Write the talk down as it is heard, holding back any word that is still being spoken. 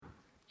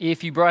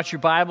If you brought your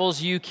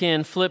Bibles, you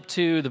can flip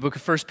to the book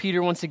of 1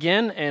 Peter once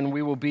again, and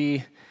we will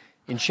be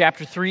in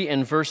chapter 3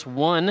 and verse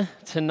 1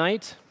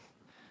 tonight.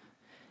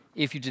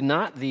 If you did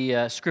not,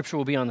 the scripture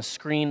will be on the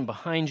screen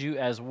behind you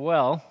as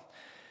well,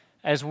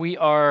 as we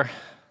are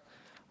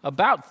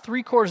about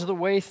 3/4 of the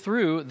way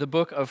through the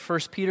book of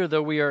 1 Peter,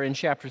 though we are in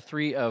chapter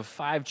 3 of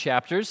 5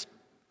 chapters.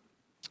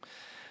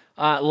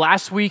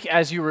 Last week,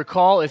 as you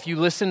recall, if you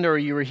listened or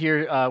you were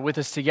here with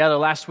us together,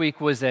 last week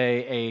was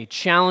a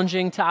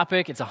challenging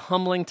topic. It's a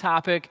humbling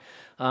topic.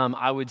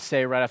 I would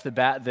say right off the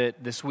bat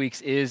that this week's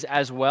is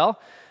as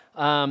well.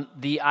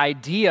 The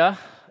idea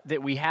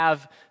that we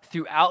have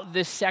throughout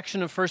this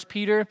section of 1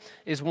 Peter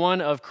is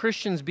one of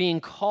Christians being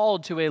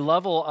called to a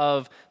level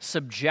of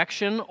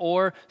subjection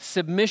or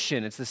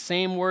submission. It's the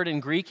same word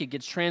in Greek. It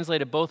gets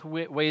translated both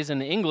ways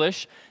in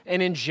English.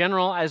 And in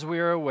general, as we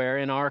are aware,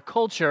 in our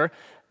culture,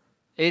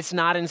 it's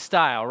not in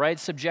style, right?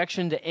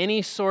 Subjection to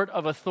any sort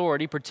of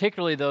authority,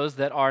 particularly those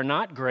that are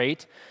not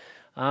great,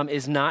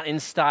 is not in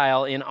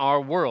style in our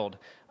world.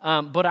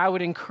 But I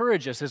would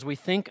encourage us as we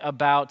think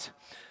about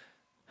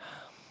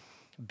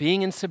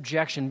being in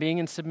subjection, being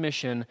in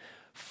submission,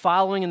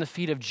 following in the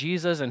feet of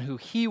Jesus and who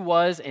he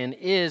was and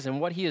is and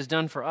what he has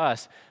done for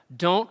us.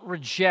 Don't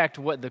reject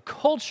what the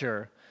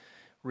culture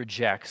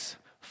rejects.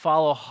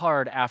 Follow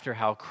hard after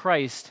how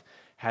Christ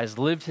has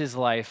lived his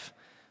life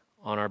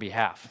on our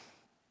behalf.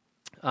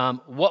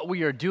 What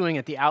we are doing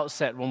at the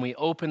outset when we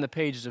open the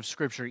pages of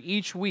Scripture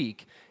each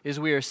week is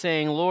we are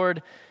saying,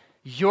 Lord,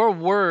 your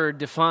word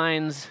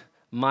defines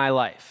my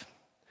life.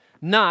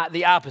 Not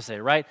the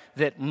opposite, right?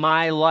 That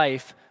my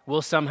life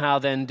will somehow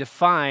then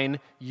define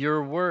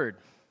your word.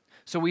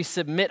 So we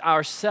submit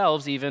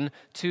ourselves even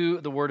to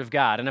the Word of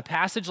God. And a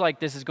passage like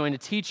this is going to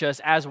teach us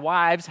as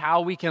wives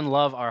how we can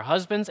love our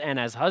husbands, and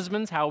as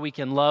husbands how we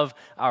can love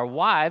our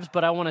wives.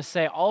 But I want to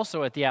say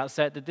also at the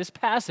outset that this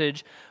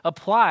passage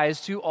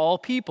applies to all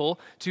people,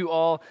 to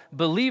all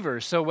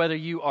believers. So whether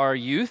you are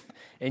youth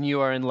and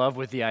you are in love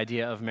with the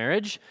idea of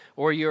marriage,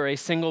 or you're a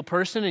single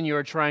person and you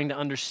are trying to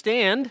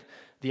understand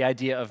the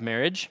idea of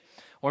marriage,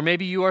 or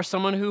maybe you are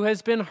someone who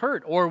has been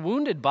hurt or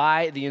wounded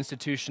by the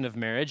institution of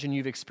marriage and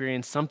you've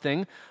experienced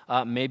something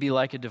maybe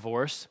like a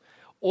divorce,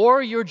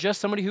 or you're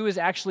just somebody who is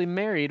actually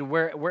married,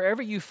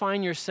 wherever you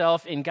find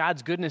yourself in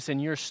God's goodness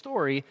in your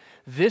story,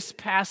 this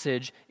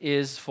passage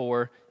is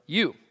for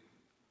you.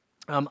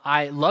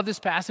 I love this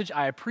passage.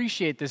 I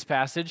appreciate this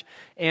passage,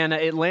 and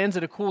it lands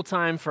at a cool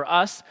time for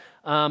us.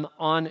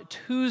 On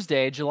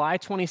Tuesday, July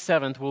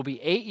 27th, will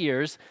be 8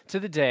 years to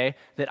the day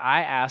that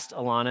I asked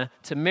Alana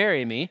to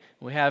marry me.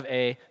 We have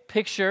a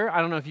picture.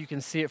 I don't know if you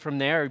can see it from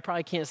there. You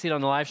probably can't see it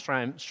on the live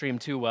stream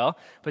too well,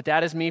 but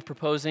that is me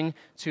proposing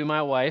to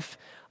my wife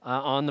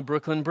on the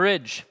Brooklyn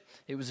Bridge.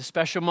 It was a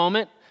special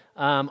moment.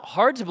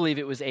 Hard to believe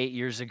it was 8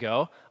 years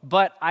ago,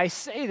 but I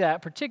say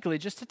that particularly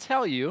just to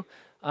tell you,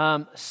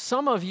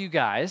 some of you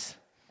guys,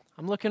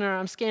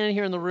 I'm scanning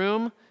here in the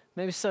room,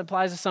 maybe this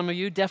applies to some of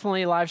you,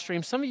 definitely live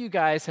stream. Some of you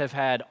guys have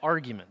had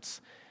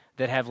arguments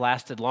that have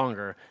lasted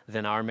longer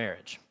than our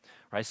marriage,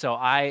 right? So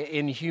I,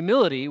 in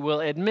humility, will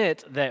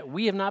admit that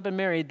we have not been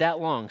married that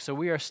long, so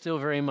we are still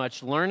very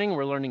much learning.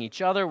 We're learning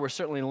each other. We're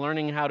certainly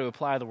learning how to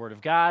apply the Word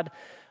of God.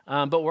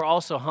 But we're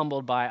also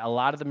humbled by a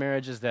lot of the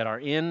marriages that are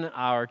in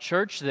our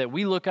church that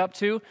we look up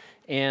to,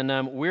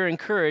 and we're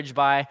encouraged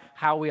by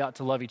how we ought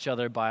to love each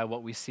other by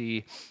what we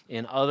see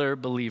in other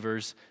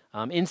believers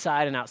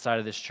inside and outside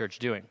of this church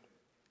doing.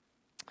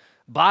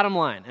 Bottom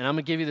line, and I'm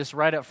going to give you this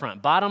right up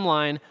front, bottom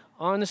line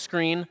on the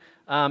screen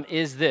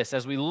is this.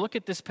 As we look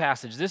at this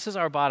passage, this is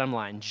our bottom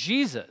line.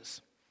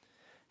 Jesus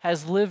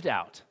has lived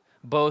out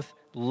both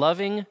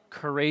loving,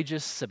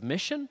 courageous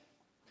submission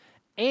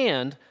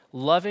and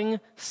loving,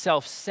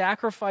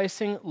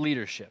 self-sacrificing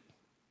leadership.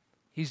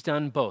 He's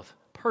done both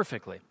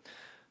perfectly.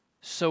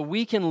 So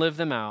we can live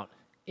them out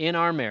in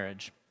our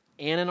marriage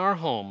and in our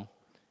home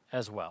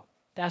as well.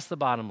 That's the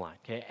bottom line,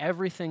 okay?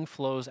 Everything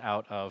flows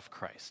out of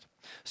Christ.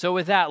 So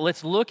with that,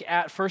 let's look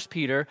at 1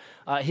 Peter,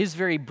 his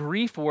very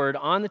brief word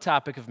on the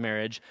topic of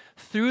marriage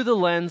through the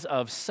lens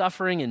of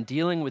suffering and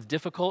dealing with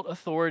difficult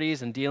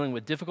authorities and dealing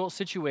with difficult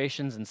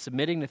situations and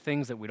submitting to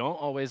things that we don't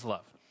always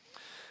love.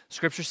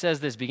 Scripture says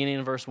this, beginning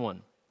in verse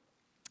 1.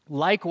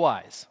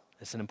 Likewise,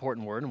 it's an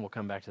important word, and we'll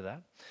come back to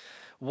that.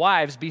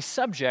 Wives, be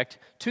subject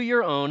to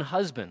your own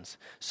husbands,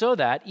 so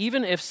that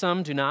even if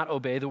some do not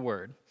obey the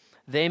word,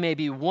 they may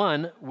be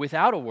won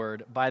without a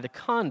word by the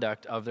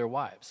conduct of their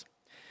wives.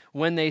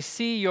 When they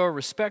see your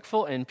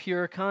respectful and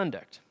pure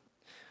conduct,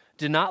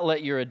 do not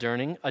let your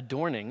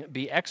adorning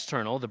be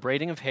external, the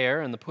braiding of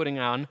hair and the putting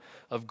on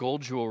of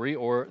gold jewelry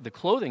or the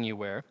clothing you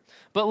wear,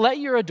 but let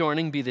your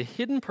adorning be the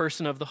hidden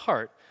person of the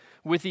heart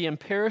with the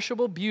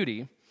imperishable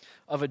beauty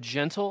of a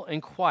gentle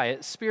and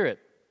quiet spirit,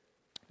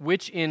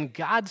 which in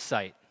God's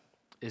sight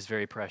is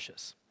very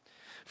precious.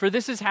 For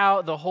this is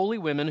how the holy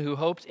women who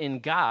hoped in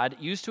God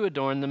used to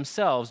adorn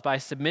themselves by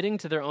submitting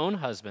to their own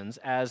husbands,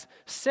 as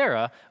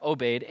Sarah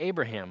obeyed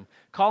Abraham,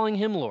 calling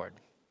him Lord.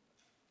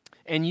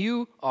 And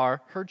you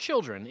are her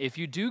children if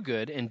you do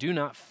good and do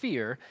not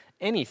fear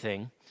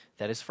anything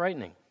that is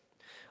frightening.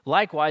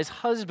 Likewise,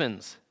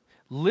 husbands,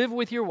 live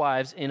with your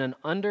wives in an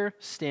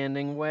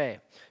understanding way,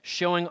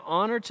 showing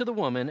honor to the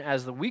woman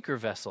as the weaker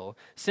vessel,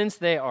 since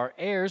they are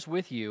heirs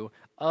with you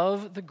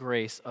of the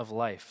grace of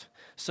life,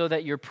 so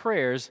that your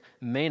prayers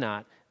may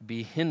not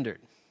be hindered.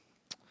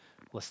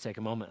 Let's take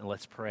a moment and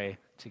let's pray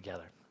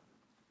together.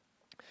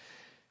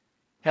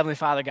 Heavenly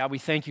Father, God, we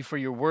thank you for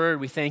your word.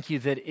 We thank you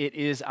that it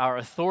is our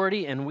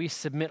authority, and we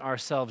submit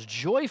ourselves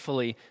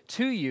joyfully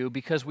to you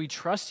because we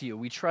trust you.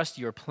 We trust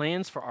your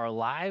plans for our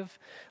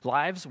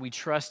lives. We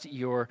trust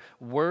your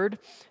word.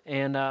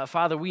 And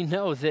Father, we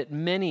know that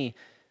many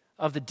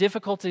of the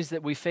difficulties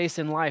that we face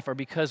in life are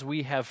because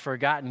we have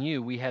forgotten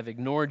you. We have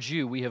ignored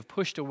you. We have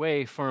pushed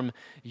away from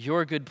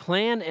your good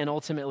plan and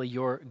ultimately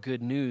your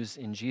good news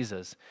in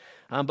Jesus.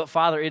 But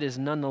Father, it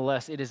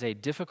is a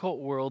difficult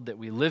world that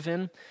we live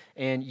in,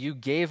 and you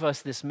gave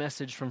us this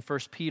message from 1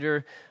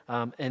 Peter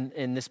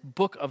and this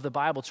book of the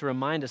Bible to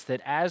remind us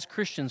that as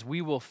Christians,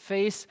 we will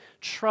face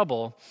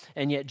trouble,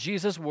 and yet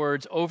Jesus'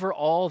 words over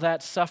all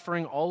that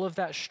suffering, all of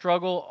that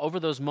struggle, over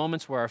those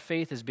moments where our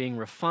faith is being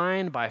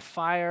refined by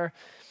fire,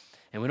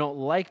 and we don't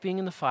like being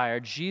in the fire,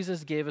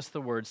 Jesus gave us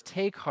the words,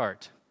 "Take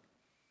heart,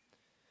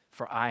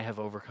 for I have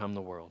overcome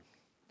the world."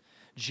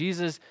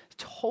 Jesus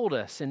told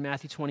us in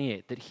Matthew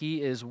 28 that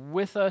he is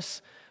with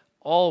us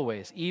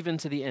always, even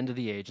to the end of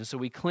the age. And so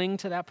we cling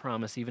to that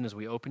promise even as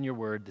we open your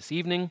word this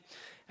evening.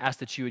 Ask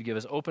that you would give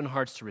us open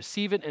hearts to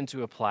receive it and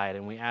to apply it.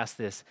 And we ask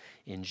this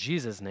in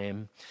Jesus'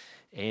 name.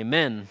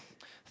 Amen.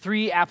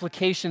 3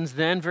 applications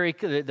then.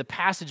 The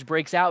passage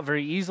breaks out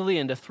very easily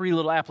into 3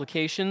 little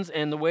applications.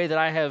 And the way that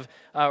I have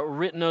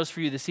written those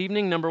for you this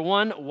evening, number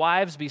 1,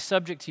 wives, be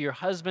subject to your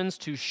husbands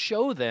to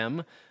show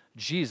them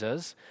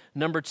Jesus.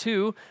 Number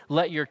 2,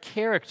 let your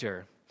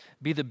character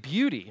be the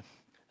beauty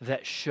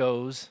that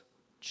shows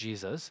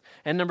Jesus.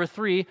 And number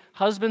 3,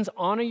 husbands,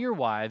 honor your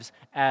wives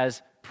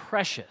as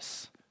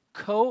precious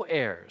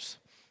co-heirs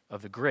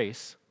of the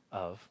grace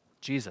of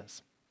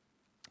Jesus.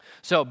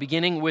 So,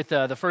 beginning with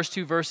the first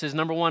 2 verses,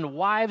 number 1,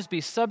 wives,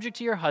 be subject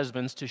to your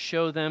husbands to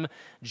show them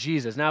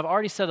Jesus. Now, I've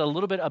already said a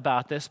little bit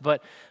about this,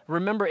 but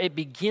remember, it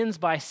begins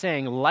by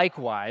saying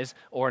likewise,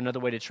 or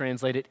another way to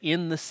translate it,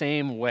 in the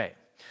same way.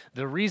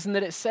 The reason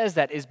that it says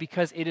that is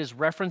because it is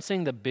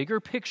referencing the bigger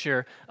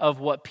picture of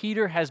what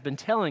Peter has been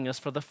telling us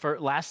for the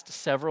last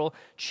several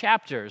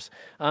chapters.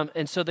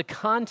 And so the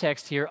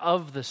context here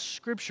of the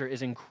scripture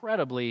is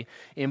incredibly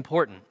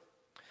important.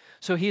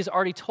 So he has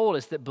already told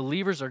us that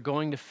believers are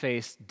going to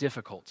face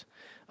difficult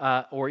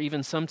or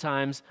even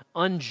sometimes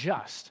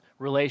unjust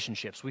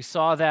relationships. We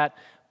saw that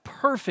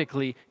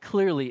perfectly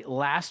clearly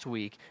last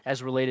week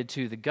as related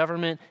to the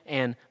government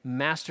and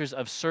masters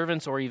of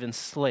servants or even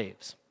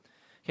slaves.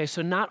 Okay,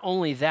 so not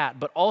only that,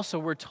 but also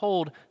we're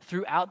told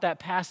throughout that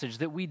passage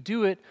that we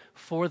do it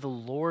for the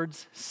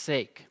Lord's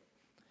sake,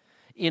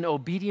 in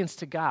obedience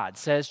to God,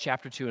 says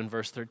chapter 2 and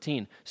verse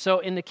 13. So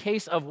in the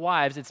case of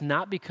wives, it's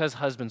not because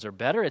husbands are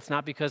better, it's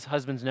not because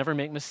husbands never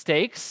make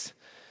mistakes,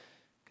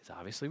 because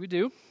obviously we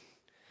do,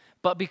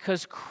 but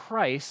because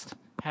Christ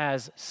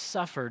has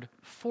suffered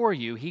for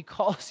you. He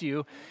calls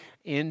you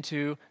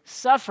into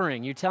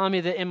suffering. You're telling me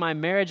that in my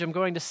marriage I'm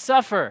going to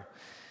suffer.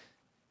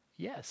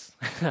 Yes.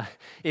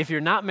 If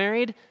you're not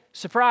married,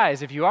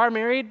 surprise. If you are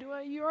married,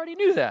 well, you already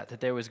knew that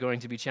there was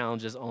going to be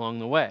challenges along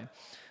the way.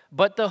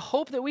 But the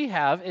hope that we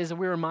have is that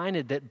we're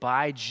reminded that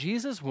by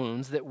Jesus'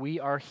 wounds that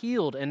we are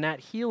healed, and that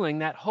healing,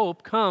 that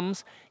hope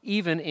comes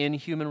even in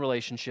human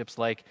relationships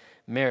like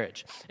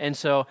marriage. And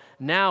so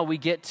now we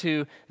get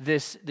to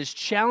this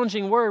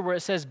challenging word where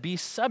it says, be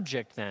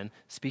subject then,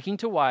 speaking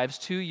to wives,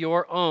 to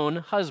your own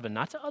husband,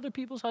 not to other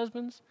people's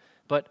husbands,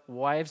 but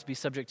wives, be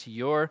subject to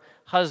your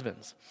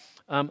husbands.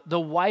 The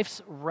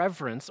wife's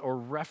reference for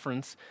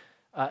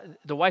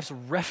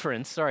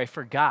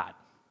God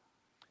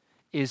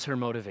is her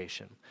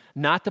motivation.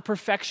 Not the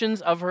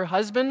perfections of her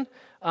husband,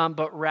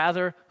 but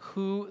rather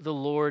who the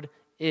Lord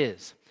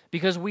is.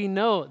 Because we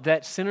know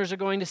that sinners are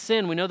going to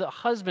sin. We know that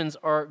husbands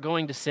are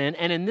going to sin.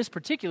 And in this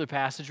particular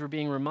passage, we're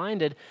being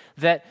reminded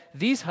that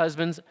these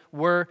husbands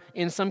were,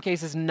 in some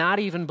cases, not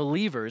even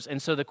believers.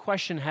 And so the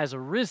question has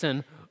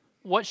arisen,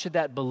 what should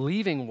that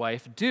believing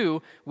wife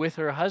do with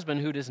her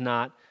husband who does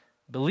not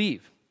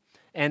believe?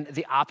 And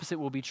the opposite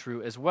will be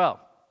true as well.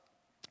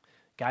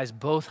 Guys,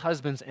 both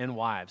husbands and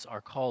wives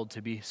are called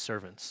to be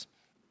servants,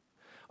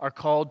 are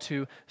called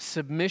to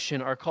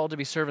submission, are called to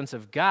be servants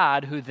of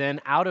God, who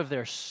then, out of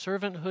their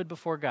servanthood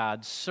before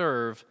God,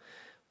 serve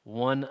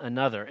one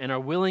another and are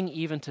willing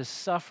even to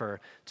suffer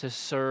to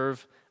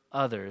serve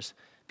others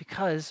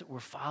because we're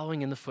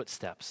following in the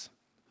footsteps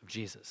of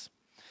Jesus.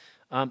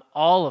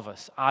 All of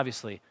us,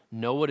 obviously,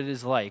 know what it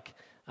is like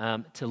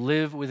to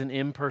live with an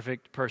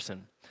imperfect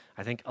person.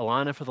 I think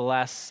Alana for the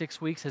last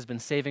 6 weeks has been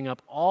saving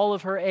up all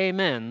of her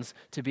amens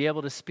to be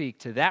able to speak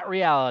to that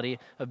reality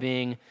of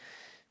being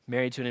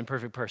married to an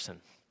imperfect person.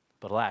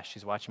 But alas,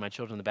 she's watching my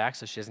children in the back,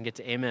 so she doesn't get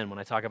to amen when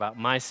I talk about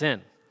my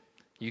sin.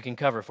 You can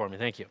cover for me,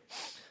 thank you.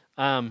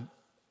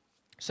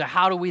 So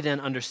how do we then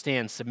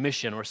understand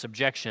submission or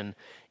subjection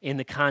in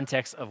the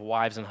context of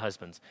wives and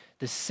husbands?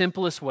 The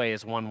simplest way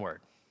is one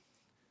word.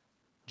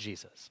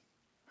 Jesus,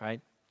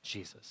 right?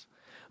 Jesus.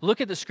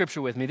 Look at the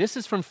scripture with me. This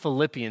is from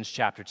Philippians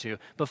chapter 2.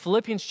 But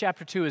Philippians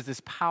chapter 2 is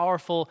this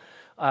powerful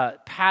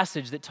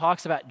passage that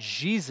talks about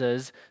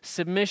Jesus'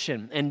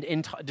 submission. And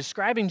in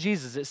describing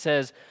Jesus, it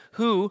says,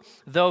 who,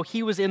 though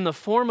he was in the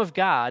form of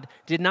God,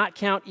 did not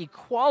count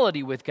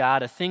equality with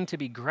God a thing to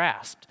be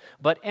grasped,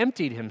 but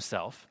emptied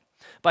himself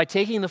by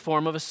taking the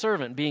form of a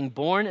servant, being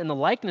born in the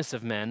likeness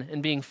of men,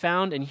 and being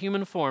found in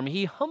human form,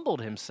 he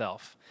humbled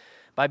himself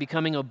by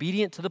becoming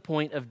obedient to the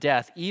point of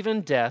death,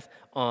 even death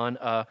on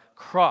a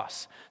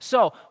cross.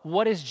 So,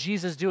 what is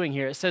Jesus doing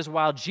here? It says,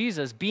 while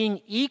Jesus,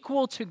 being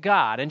equal to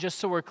God, and just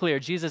so we're clear,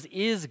 Jesus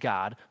is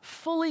God,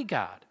 fully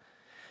God.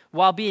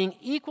 While being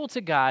equal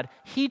to God,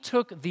 he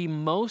took the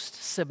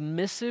most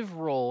submissive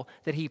role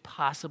that he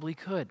possibly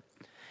could.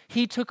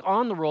 He took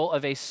on the role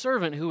of a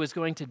servant who was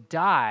going to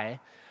die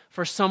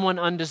for someone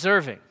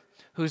undeserving.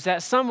 Who's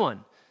that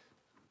someone?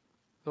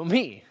 Well,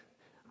 me,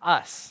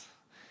 us.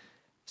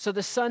 So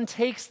the Son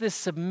takes this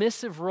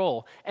submissive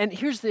role, and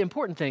here's the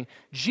important thing.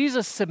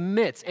 Jesus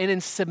submits, and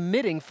in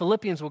submitting,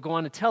 Philippians will go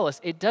on to tell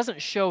us, it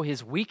doesn't show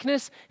his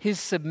weakness. His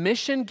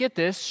submission, get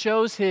this,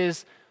 shows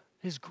his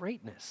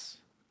greatness.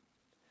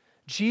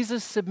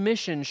 Jesus'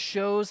 submission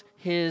shows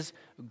his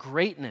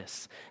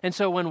greatness. And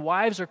so when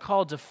wives are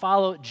called to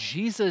follow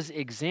Jesus'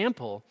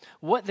 example,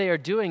 what they are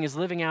doing is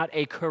living out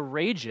a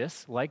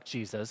courageous, like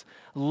Jesus,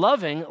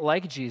 loving,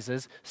 like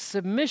Jesus,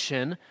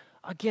 submission,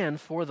 again,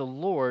 for the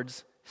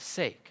Lord's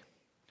sake.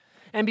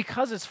 And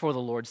because it's for the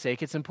Lord's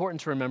sake, it's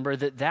important to remember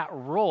that that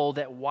role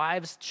that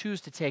wives choose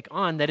to take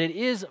on, that it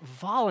is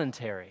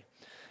voluntary,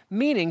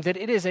 meaning that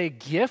it is a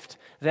gift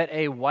that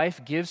a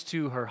wife gives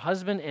to her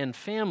husband and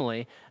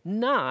family,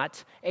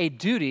 not a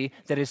duty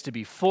that is to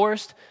be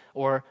forced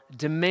or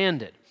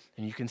demanded.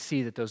 And you can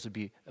see that those would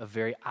be a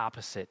very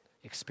opposite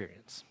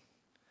experience.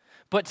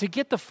 But to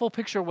get the full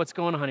picture of what's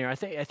going on here, I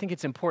think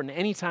it's important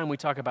anytime we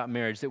talk about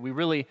marriage that we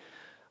really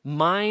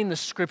mine the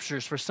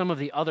scriptures for some of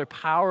the other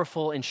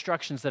powerful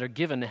instructions that are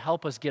given to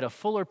help us get a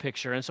fuller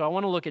picture. And so I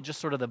want to look at just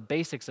sort of the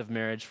basics of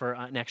marriage for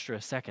an extra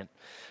second.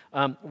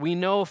 We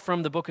know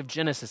from the book of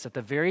Genesis, at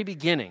the very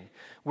beginning,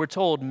 we're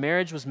told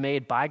marriage was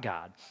made by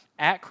God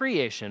at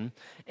creation,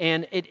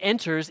 and it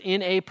enters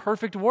in a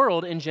perfect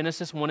world in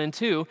Genesis 1 and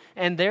 2.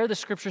 And there the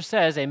scripture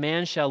says, a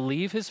man shall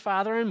leave his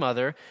father and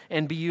mother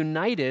and be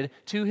united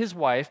to his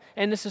wife.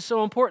 And this is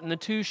so important, the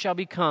two shall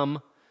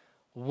become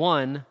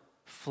one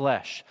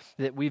flesh,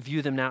 that we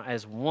view them now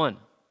as one.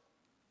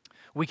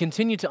 We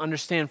continue to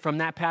understand from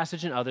that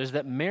passage and others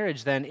that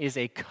marriage then is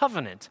a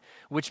covenant,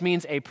 which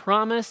means a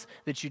promise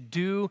that you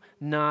do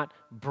not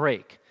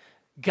break.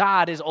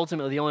 God is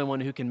ultimately the only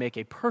one who can make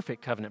a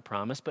perfect covenant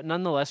promise, but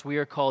nonetheless we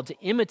are called to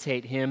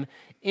imitate him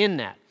in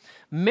that.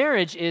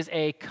 Marriage is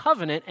a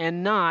covenant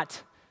and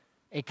not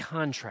a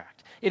contract.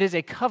 It is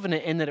a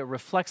covenant in that it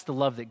reflects the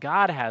love that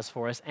God has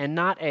for us and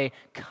not a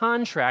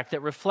contract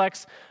that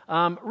reflects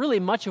really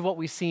much of what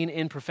we've seen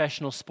in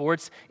professional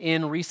sports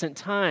in recent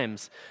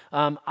times.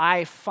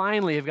 I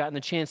finally have gotten the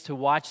chance to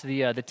watch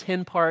the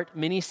 10-part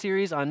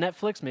miniseries on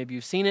Netflix, maybe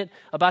you've seen it,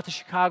 about the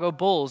Chicago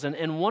Bulls.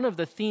 And one of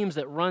the themes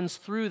that runs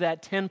through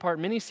that 10-part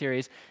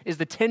miniseries is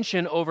the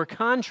tension over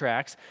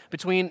contracts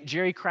between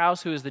Jerry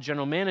Krause, who is the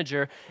general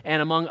manager,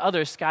 and among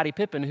others, Scottie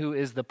Pippen, who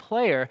is the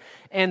player.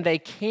 And they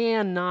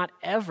cannot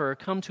ever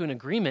come to an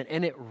agreement,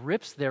 and it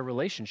rips their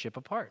relationship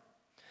apart.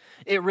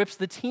 It rips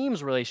the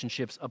team's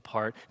relationships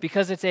apart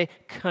because it's a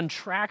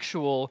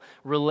contractual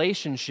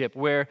relationship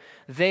where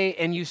they,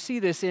 and you see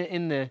this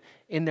in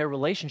their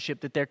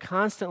relationship, that they're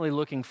constantly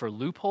looking for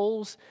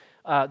loopholes.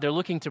 They're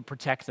looking to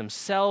protect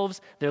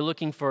themselves. They're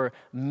looking for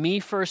me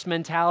first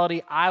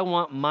mentality. I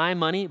want my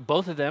money.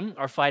 Both of them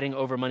are fighting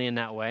over money in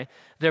that way.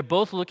 They're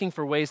both looking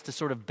for ways to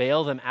sort of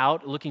bail them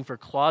out, looking for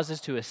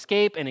clauses to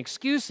escape and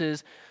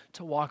excuses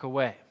to walk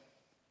away.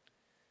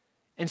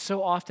 And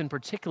so often,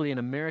 particularly in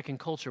American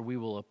culture, we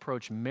will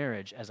approach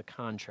marriage as a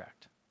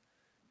contract.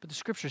 But the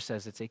scripture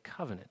says it's a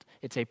covenant.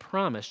 It's a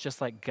promise,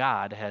 just like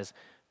God has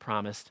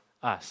promised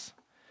us.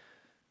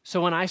 So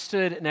when I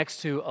stood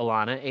next to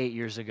Alana 8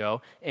 years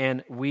ago,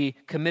 and we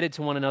committed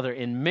to one another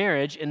in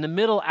marriage, in the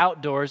middle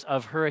outdoors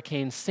of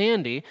Hurricane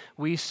Sandy,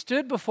 we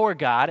stood before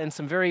God and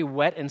some very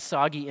wet and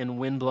soggy and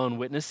windblown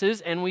witnesses,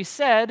 and we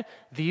said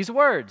these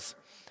words,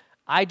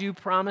 I do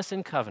promise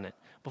and covenant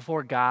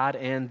before God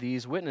and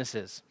these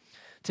witnesses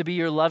to be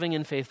your loving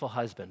and faithful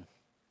husband,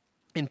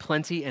 in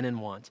plenty and in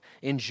want,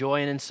 in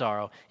joy and in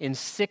sorrow, in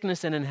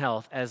sickness and in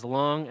health, as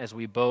long as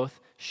we both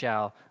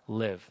shall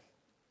live.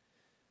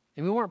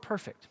 And we weren't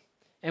perfect,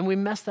 and we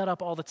messed that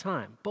up all the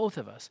time, both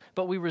of us,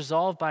 but we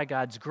resolved by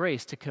God's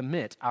grace to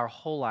commit our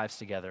whole lives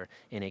together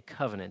in a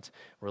covenant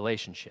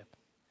relationship.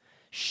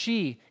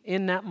 She,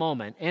 in that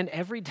moment, and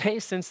every day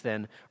since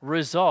then,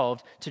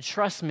 resolved to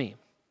trust me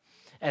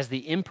as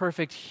the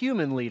imperfect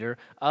human leader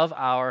of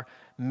our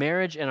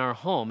marriage and our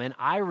home. And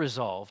I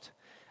resolved,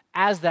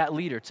 as that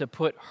leader, to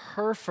put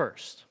her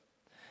first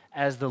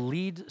as the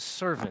lead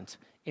servant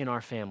in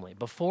our family.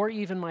 Before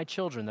even my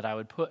children, that I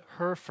would put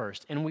her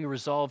first. And we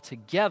resolved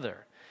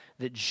together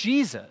that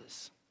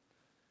Jesus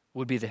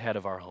would be the head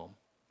of our home.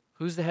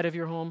 Who's the head of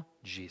your home?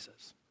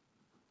 Jesus.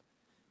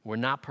 We're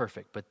not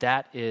perfect, but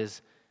that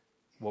is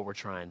what we're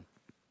trying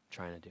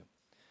to do.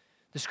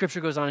 The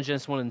scripture goes on in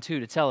Genesis 1 and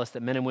 2 to tell us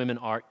that men and women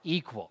are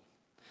equal.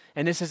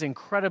 And this is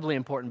incredibly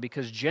important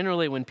because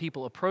generally when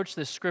people approach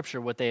this scripture,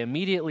 what they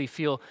immediately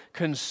feel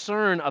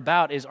concern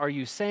about is, are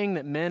you saying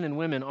that men and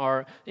women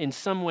are in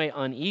some way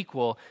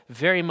unequal?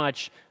 Very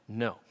much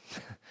no.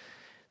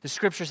 The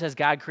scripture says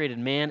God created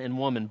man and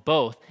woman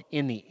both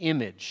in the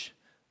image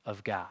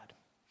of God.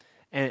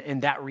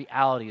 And that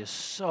reality is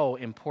so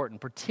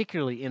important,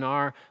 particularly in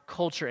our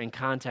culture and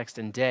context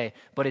and day,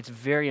 but it's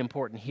very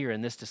important here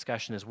in this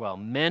discussion as well.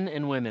 Men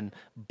and women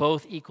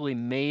both equally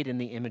made in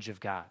the image of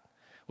God,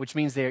 which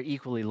means they are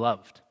equally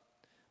loved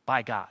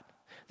by God,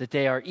 that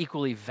they are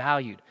equally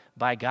valued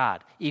by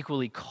God,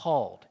 equally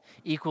called,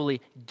 equally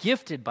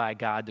gifted by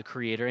God, the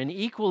Creator, and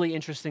equally,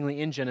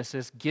 interestingly, in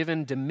Genesis,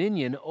 given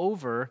dominion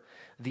over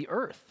the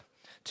earth,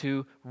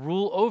 to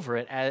rule over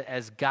it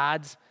as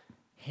God's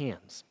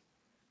hands.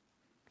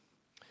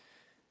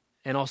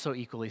 And also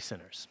equally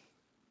sinners,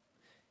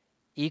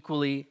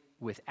 equally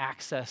with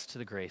access to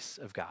the grace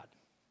of God.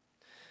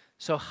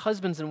 So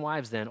husbands and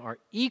wives then are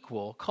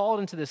equal, called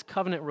into this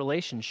covenant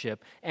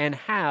relationship, and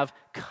have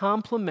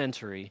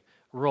complementary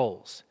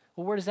roles.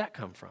 Well, where does that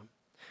come from?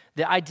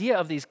 The idea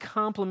of these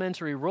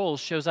complementary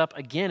roles shows up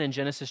again in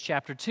Genesis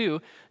chapter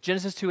 2.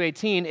 Genesis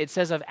 2:18, it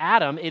says of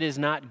Adam, it is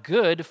not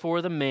good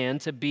for the man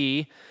to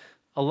be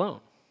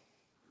alone.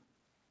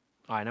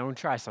 All right, now we're going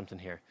to try something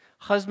here.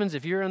 Husbands,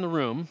 if you're in the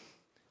room,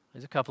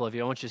 there's a couple of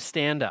you. I want you to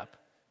stand up.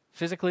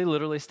 Physically,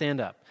 literally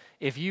stand up.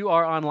 If you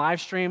are on live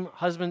stream,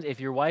 husbands, if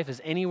your wife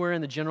is anywhere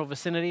in the general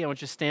vicinity, I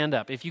want you to stand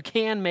up. If you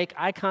can make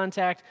eye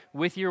contact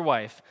with your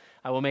wife,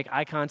 I will make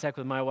eye contact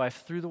with my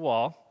wife through the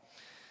wall.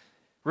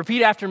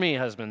 Repeat after me,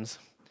 husbands.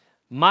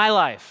 My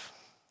life,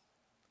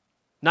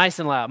 nice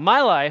and loud,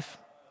 my life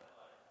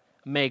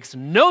makes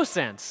no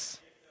sense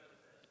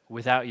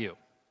without you.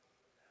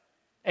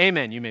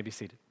 Amen. You may be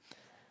seated.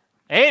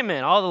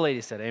 Amen. All the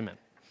ladies said amen.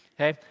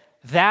 Okay?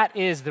 That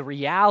is the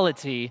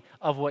reality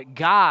of what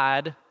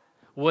God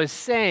was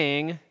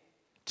saying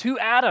to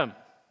Adam.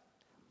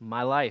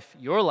 My life,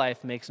 your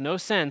life makes no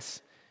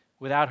sense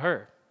without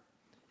her.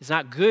 It's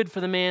not good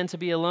for the man to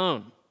be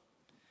alone.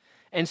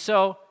 And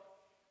so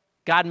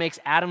God makes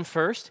Adam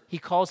first. He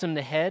calls him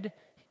the head.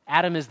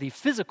 Adam is the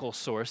physical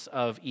source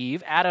of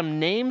Eve. Adam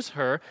names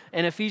her,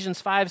 and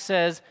Ephesians 5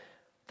 says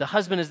the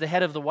husband is the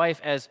head of the wife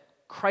as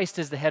Christ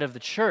is the head of the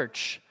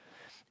church.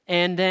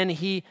 And then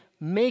he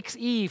makes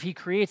Eve, he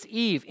creates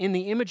Eve in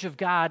the image of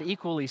God,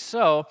 equally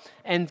so,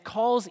 and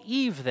calls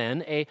Eve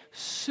then a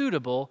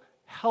suitable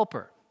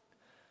helper.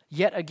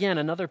 Yet again,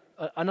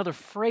 another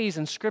phrase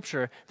in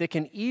Scripture that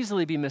can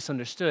easily be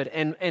misunderstood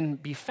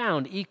and be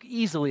found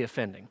easily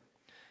offending.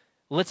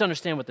 Let's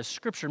understand what the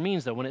Scripture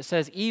means, though. When it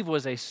says Eve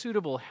was a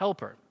suitable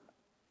helper,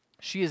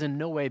 she is in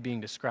no way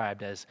being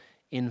described as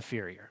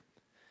inferior,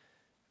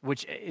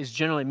 which is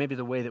generally maybe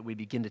the way that we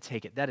begin to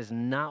take it. That is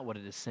not what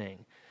it is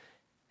saying.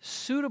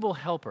 Suitable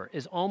helper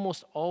is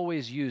almost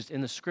always used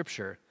in the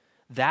Scripture,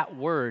 that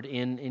word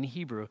in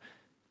Hebrew,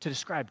 to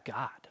describe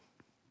God.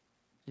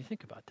 You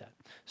think about that.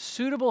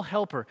 Suitable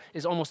helper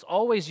is almost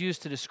always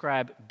used to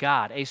describe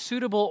God. A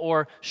suitable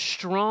or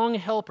strong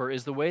helper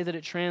is the way that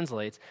it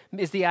translates,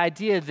 is the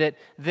idea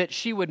that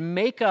she would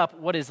make up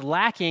what is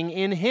lacking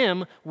in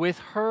him with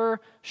her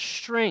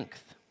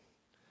strength.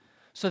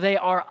 So they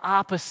are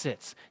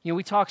opposites. You know,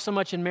 we talk so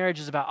much in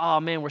marriages about, oh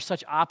man, we're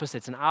such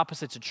opposites, and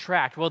opposites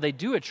attract. Well, they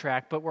do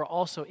attract, but we're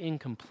also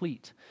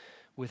incomplete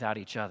without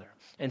each other.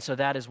 And so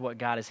that is what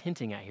God is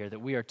hinting at here, that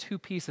we are two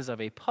pieces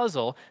of a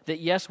puzzle, that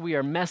yes, we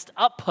are messed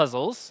up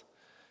puzzles,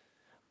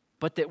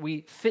 but that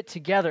we fit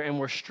together and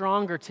we're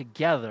stronger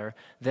together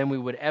than we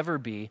would ever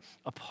be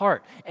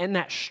apart. And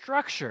that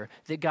structure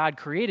that God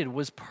created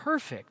was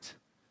perfect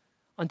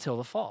until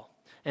the fall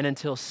and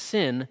until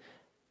sin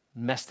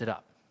messed it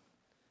up.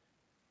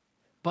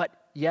 But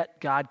yet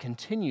God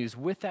continues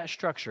with that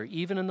structure,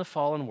 even in the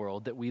fallen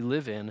world that we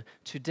live in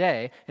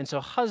today. And so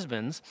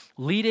husbands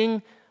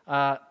leading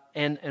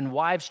and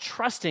wives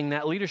trusting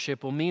that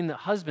leadership will mean that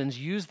husbands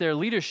use their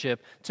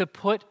leadership to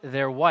put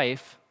their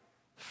wife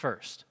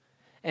first.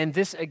 And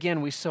this,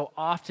 again, we so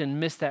often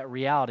miss that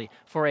reality.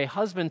 For a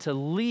husband to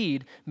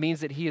lead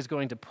means that he is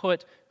going to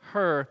put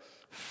her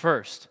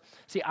first.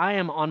 See, I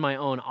am on my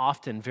own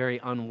often very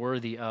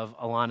unworthy of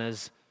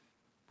Alana's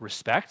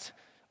respect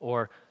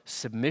or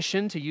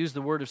submission, to use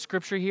the word of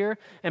Scripture here.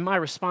 And my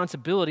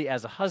responsibility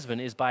as a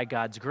husband is, by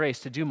God's grace,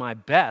 to do my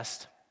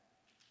best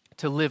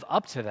to live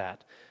up to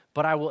that.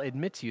 But I will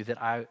admit to you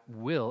that I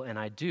will and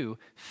I do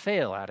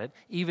fail at it,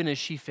 even as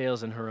she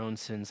fails in her own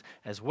sins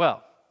as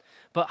well.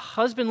 But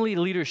husbandly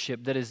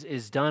leadership that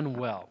is done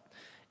well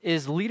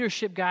is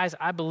leadership, guys,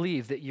 I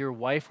believe that your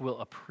wife will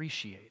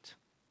appreciate.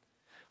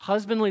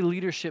 Husbandly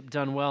leadership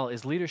done well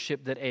is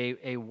leadership that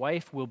a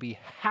wife will be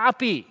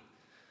happy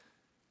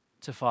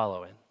to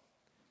follow in.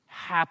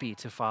 Happy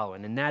to follow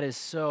in. And that is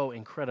so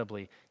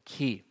incredibly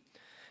key.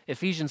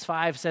 Ephesians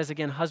 5 says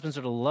again, husbands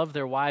are to love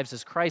their wives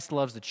as Christ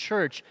loves the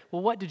church.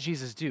 Well, what did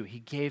Jesus do? He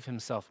gave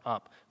himself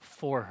up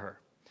for her.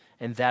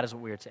 And that is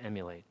what we are to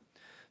emulate.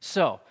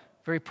 So,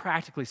 very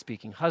practically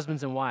speaking,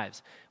 husbands and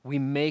wives, we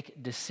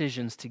make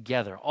decisions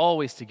together,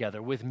 always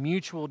together, with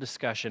mutual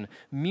discussion,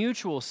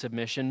 mutual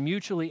submission,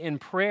 mutually in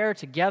prayer,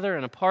 together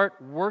and apart,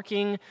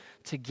 working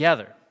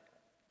together.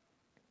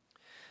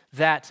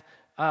 That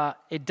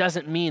it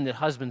doesn't mean that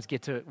husbands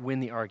get to win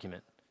the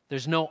argument.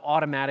 There's no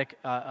automatic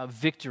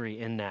victory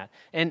in that.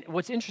 And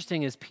what's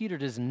interesting is Peter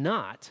does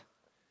not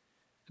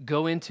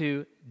go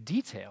into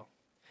detail.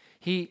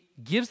 He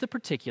gives the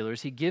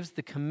particulars, he gives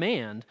the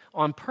command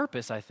on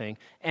purpose, I think,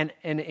 and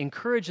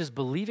encourages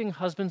believing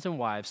husbands and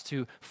wives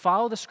to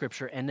follow the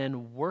Scripture and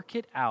then work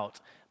it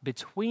out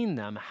between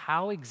them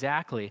how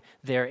exactly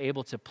they're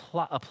able to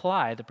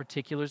apply the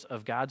particulars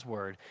of God's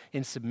Word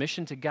in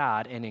submission to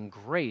God and in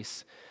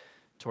grace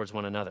towards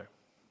one another.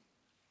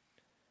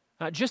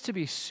 Just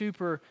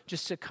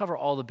to cover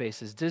all the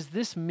bases, does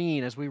this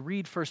mean, as we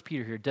read 1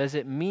 Peter here, does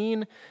it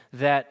mean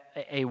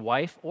that a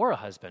wife or a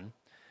husband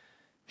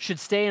should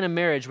stay in a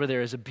marriage where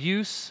there is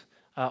abuse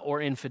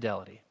or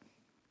infidelity?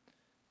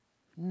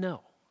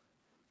 No,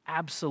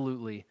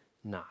 absolutely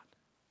not.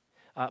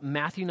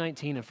 Matthew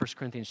 19 and 1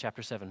 Corinthians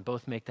chapter 7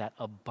 both make that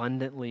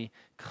abundantly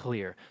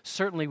clear.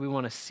 Certainly we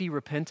want to see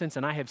repentance,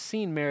 and I have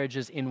seen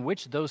marriages in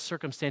which those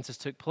circumstances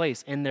took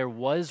place, and there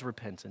was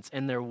repentance,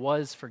 and there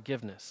was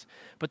forgiveness.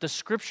 But the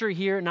Scripture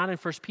here, not in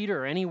 1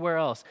 Peter or anywhere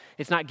else,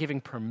 it's not giving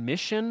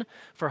permission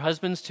for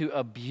husbands to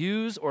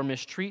abuse or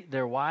mistreat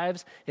their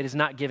wives. It is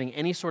not giving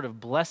any sort of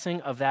blessing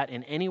of that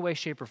in any way,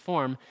 shape, or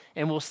form,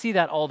 and we'll see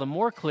that all the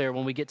more clear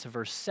when we get to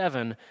verse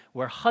 7,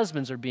 where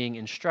husbands are being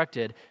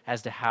instructed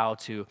as to how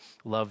to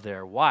love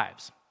their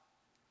wives.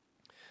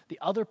 The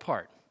other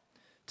part,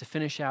 to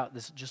finish out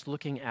this, just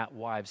looking at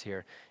wives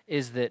here,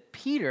 is that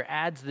Peter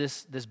adds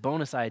this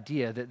bonus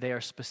idea that they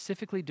are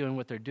specifically doing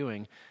what they're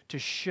doing to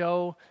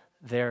show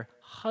their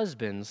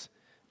husbands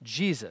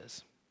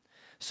Jesus,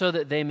 so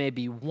that they may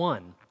be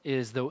one,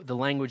 is the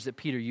language that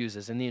Peter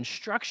uses. And the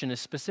instruction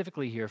is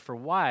specifically here for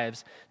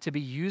wives to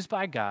be used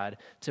by God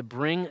to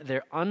bring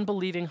their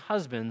unbelieving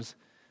husbands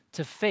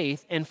to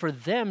faith and for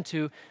them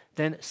to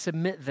then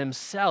submit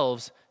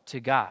themselves to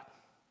God.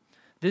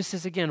 This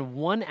is, again,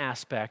 one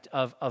aspect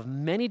of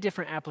many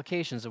different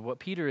applications of what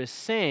Peter is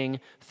saying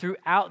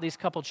throughout these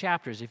couple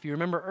chapters. If you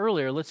remember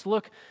earlier, let's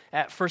look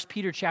at 1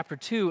 Peter chapter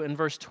 2 and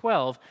verse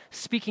 12.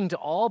 Speaking to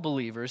all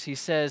believers, he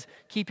says,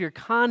 "Keep your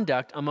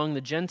conduct among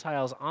the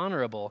Gentiles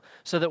honorable,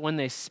 so that when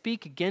they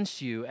speak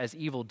against you as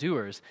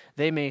evildoers,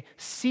 they may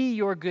see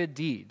your good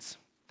deeds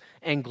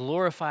and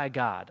glorify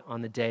God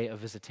on the day of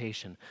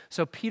visitation."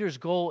 So Peter's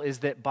goal is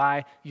that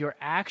by your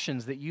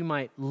actions that you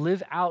might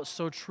live out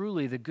so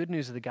truly the good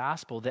news of the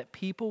gospel that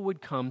people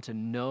would come to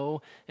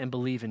know and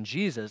believe in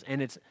Jesus.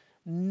 And it's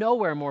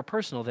nowhere more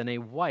personal than a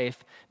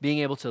wife being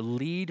able to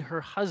lead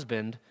her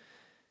husband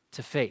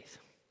to faith.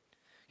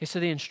 Okay, so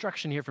the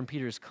instruction here from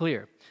Peter is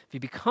clear. If you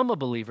become a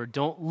believer,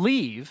 don't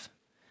leave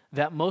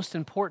that most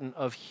important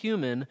of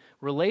human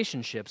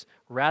relationships.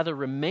 Rather,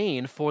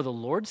 remain for the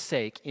Lord's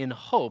sake in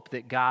hope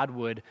that God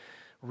would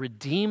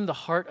redeem the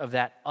heart of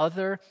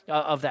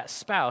that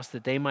spouse,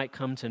 that they might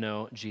come to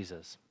know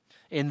Jesus.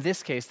 In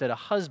this case, that a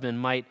husband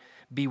might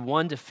be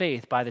won to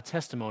faith by the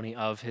testimony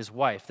of his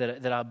wife,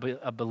 that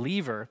a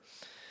believer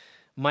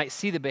might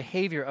see the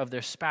behavior of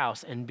their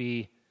spouse and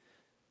be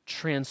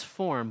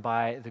transformed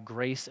by the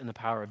grace and the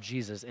power of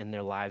Jesus, and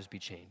their lives be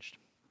changed.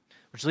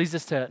 Which leads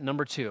us to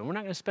number 2. And we're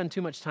not going to spend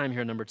too much time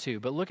here on number 2,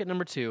 but look at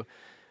number 2.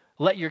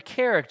 Let your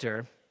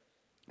character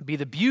be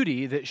the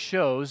beauty that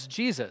shows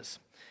Jesus.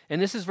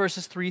 And this is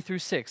verses 3 through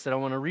 6 that I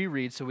want to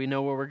reread so we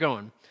know where we're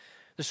going.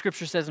 The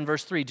Scripture says in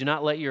verse 3, "Do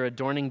not let your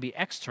adorning be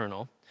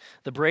external,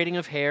 the braiding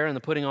of hair and the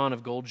putting on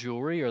of gold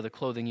jewelry or the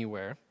clothing you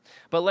wear,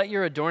 but let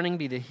your adorning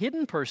be the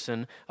hidden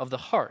person of the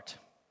heart,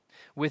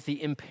 with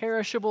the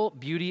imperishable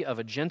beauty of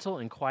a gentle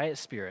and quiet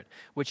spirit,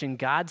 which in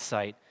God's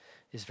sight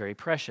is very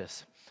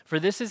precious. For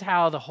this is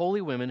how the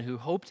holy women who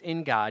hoped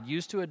in God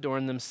used to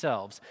adorn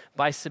themselves,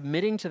 by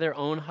submitting to their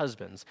own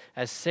husbands,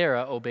 as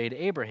Sarah obeyed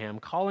Abraham,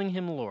 calling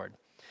him Lord.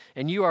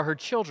 And you are her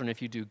children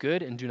if you do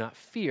good and do not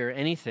fear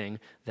anything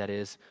that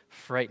is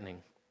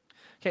frightening."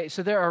 Okay,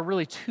 so there are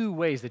really 2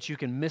 ways that you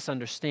can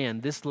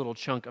misunderstand this little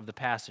chunk of the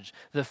passage.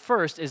 The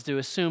first is to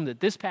assume that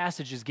this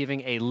passage is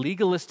giving a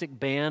legalistic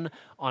ban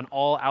on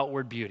all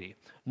outward beauty.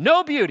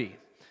 No beauty!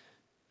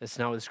 That's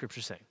not what the Scripture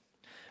is saying.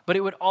 But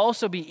it would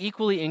also be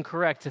equally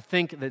incorrect to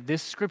think that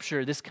this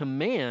Scripture, this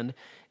command,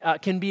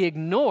 can be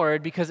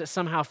ignored because it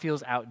somehow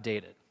feels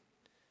outdated.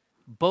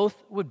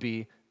 Both would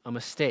be a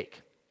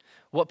mistake.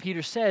 What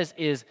Peter says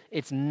is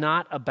it's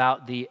not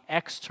about the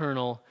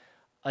external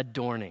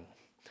adorning.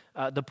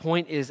 The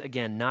point is,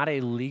 again, not a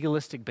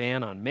legalistic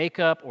ban on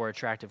makeup or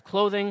attractive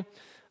clothing.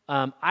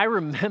 I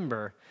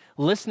remember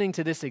listening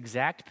to this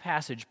exact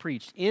passage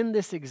preached in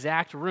this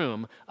exact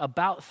room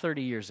about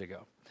 30 years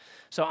ago.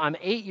 So I'm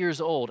 8 years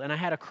old, and I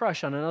had a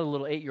crush on another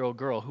little 8-year-old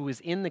girl who was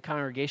in the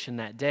congregation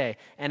that day.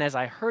 And as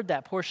I heard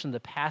that portion of the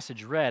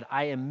passage read,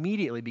 I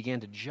immediately began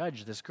to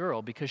judge this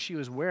girl because she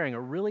was wearing a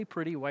really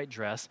pretty white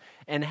dress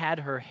and had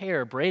her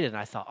hair braided. And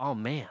I thought, oh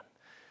man,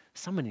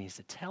 somebody needs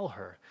to tell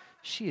her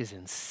she is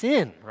in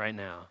sin right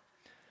now.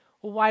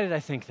 Well, why did I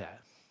think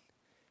that?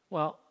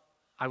 Well,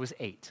 I was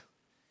 8.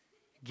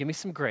 Give me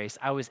some grace.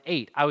 I was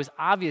 8. I was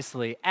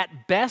obviously,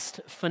 at best,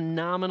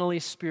 phenomenally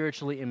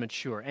spiritually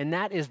immature. And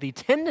that is the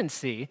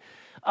tendency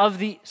of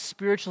the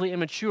spiritually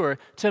immature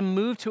to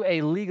move to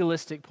a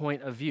legalistic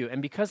point of view.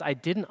 And because I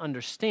didn't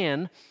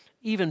understand,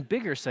 even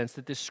bigger sense,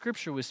 that this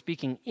scripture was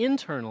speaking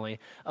internally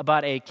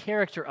about a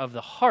character of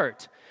the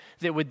heart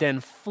that would then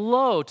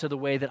flow to the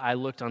way that I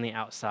looked on the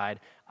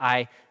outside,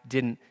 I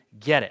didn't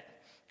get it.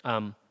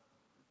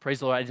 Praise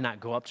the Lord, I did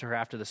not go up to her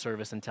after the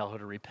service and tell her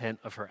to repent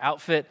of her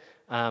outfit.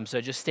 So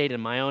it just stayed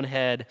in my own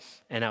head,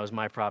 and that was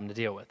my problem to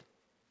deal with.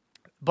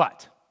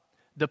 But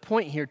the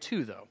point here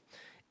too, though,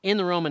 in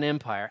the Roman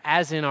Empire,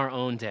 as in our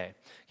own day,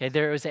 okay,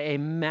 there was a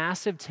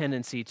massive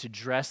tendency to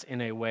dress in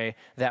a way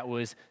that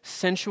was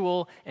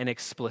sensual and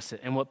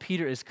explicit. And what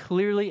Peter is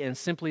clearly and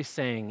simply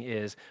saying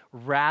is,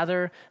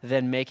 rather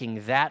than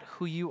making that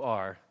who you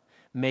are,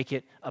 make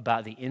it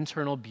about the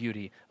internal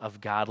beauty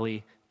of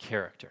godly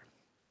character,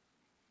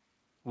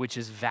 which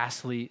is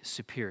vastly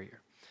superior.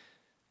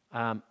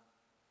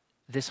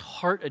 This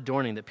heart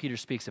adorning that Peter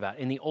speaks about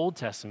in the Old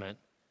Testament,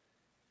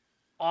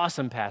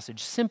 awesome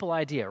passage, simple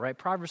idea, right?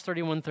 Proverbs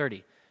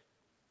 31:30.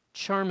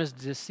 Charm is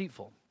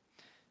deceitful,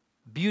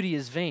 beauty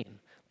is vain,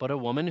 but a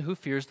woman who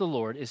fears the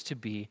Lord is to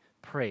be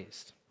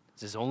praised.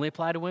 Does this only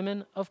apply to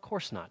women? Of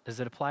course not. Does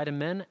it apply to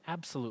men?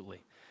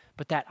 Absolutely.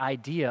 But that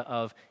idea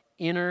of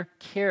inner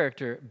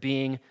character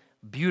being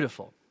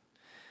beautiful.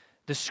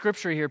 The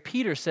scripture here,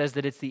 Peter says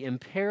that it's the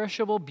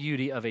imperishable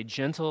beauty of a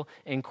gentle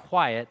and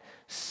quiet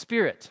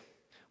spirit.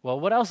 Well,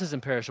 what else is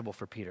imperishable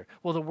for Peter?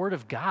 Well, the word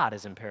of God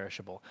is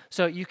imperishable.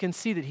 So you can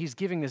see that he's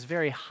giving this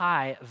very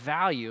high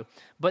value,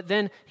 but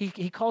then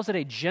he calls it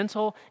a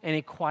gentle and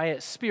a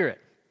quiet spirit.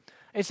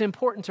 It's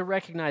important to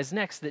recognize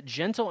next that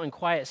gentle and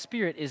quiet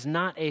spirit is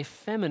not a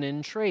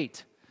feminine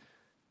trait.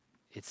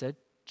 It's a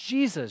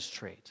Jesus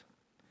trait.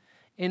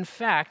 In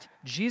fact,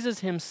 Jesus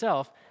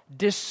himself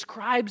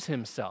describes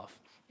himself.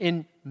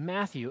 In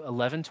Matthew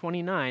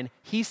 11:29,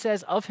 he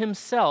says of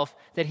himself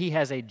that he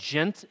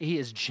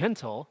is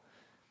gentle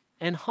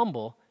and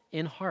humble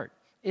in heart.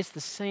 It's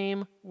the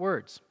same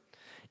words.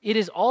 It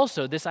is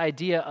also, this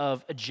idea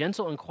of a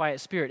gentle and quiet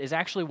spirit is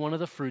actually one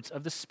of the fruits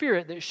of the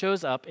Spirit that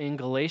shows up in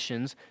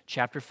Galatians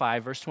chapter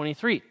 5, verse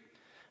 23.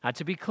 Now,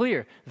 to be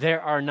clear,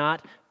 there are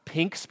not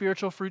pink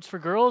spiritual fruits for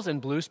girls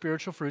and blue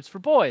spiritual fruits for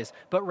boys,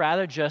 but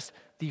rather just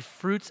the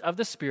fruits of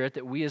the Spirit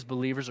that we as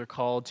believers are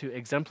called to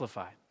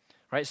exemplify.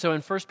 Right? So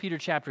in 1 Peter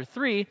chapter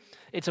 3,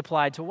 it's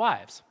applied to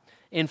wives.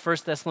 In 1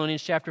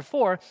 Thessalonians chapter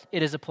 4,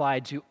 it is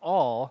applied to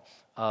all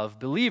of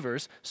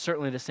believers.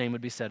 Certainly the same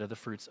would be said of the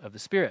fruits of the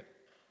Spirit.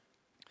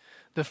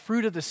 The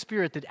fruit of the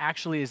Spirit that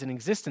actually is in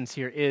existence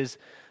here is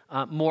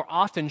more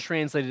often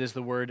translated as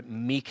the word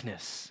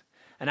meekness.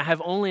 And I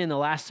have only in the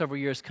last several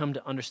years come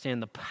to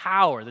understand the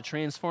power, the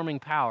transforming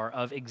power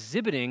of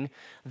exhibiting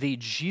the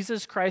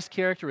Jesus Christ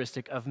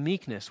characteristic of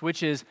meekness,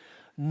 which is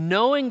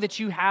knowing that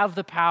you have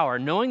the power,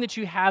 knowing that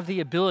you have the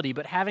ability,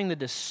 but having the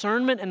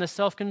discernment and the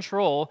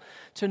self-control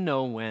to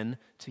know when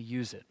to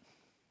use it.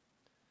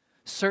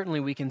 Certainly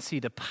we can see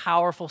the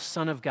powerful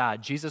Son of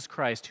God, Jesus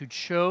Christ, who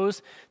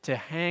chose to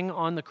hang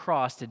on the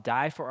cross to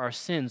die for our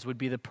sins, would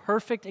be the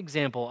perfect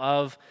example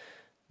of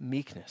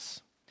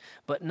meekness.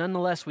 But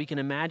nonetheless, we can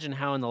imagine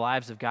how in the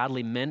lives of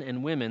godly men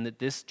and women that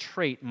this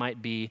trait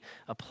might be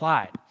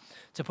applied.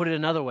 To put it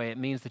another way, it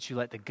means that you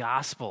let the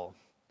gospel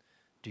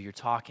do your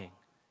talking,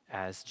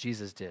 as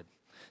Jesus did.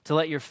 To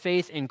let your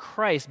faith in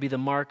Christ be the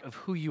mark of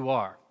who you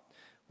are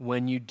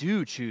when you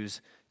do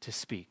choose to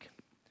speak.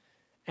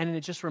 And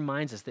it just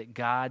reminds us that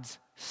God's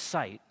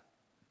sight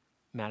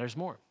matters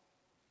more.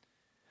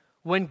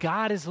 When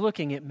God is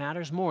looking, it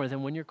matters more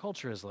than when your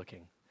culture is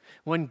looking.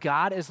 When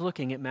God is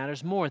looking, it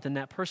matters more than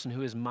that person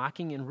who is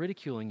mocking and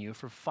ridiculing you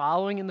for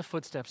following in the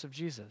footsteps of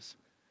Jesus.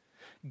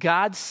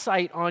 God's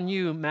sight on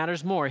you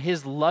matters more.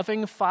 His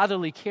loving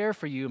fatherly care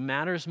for you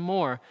matters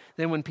more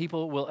than when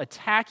people will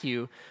attack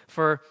you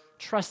for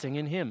trusting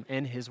in him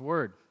and his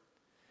word.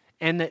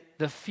 And that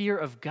the fear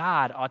of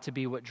God ought to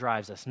be what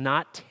drives us,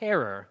 not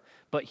terror,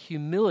 but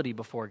humility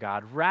before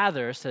God.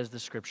 Rather, says the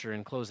scripture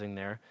in closing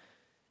there,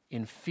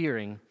 in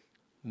fearing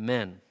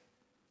men.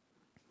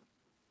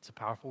 It's a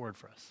powerful word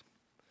for us.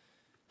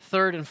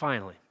 Third and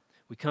finally,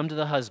 we come to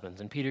the husbands,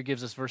 and Peter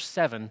gives us verse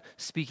 7,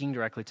 speaking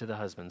directly to the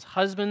husbands.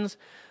 Husbands,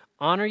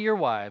 honor your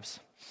wives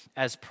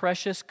as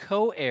precious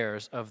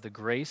co-heirs of the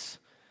grace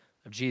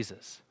of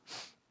Jesus.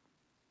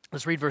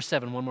 Let's read verse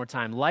 7 one more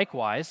time.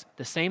 Likewise,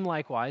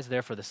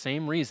 therefore the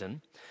same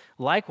reason,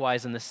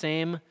 likewise,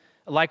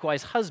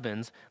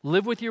 husbands,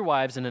 live with your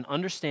wives in an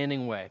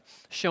understanding way,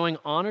 showing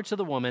honor to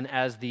the woman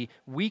as the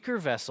weaker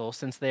vessel,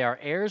 since they are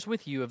heirs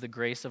with you of the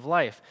grace of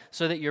life,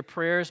 so that your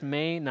prayers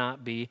may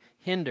not be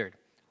hindered.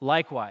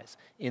 Likewise,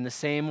 in the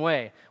same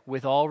way,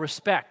 with all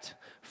respect,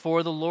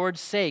 for the Lord's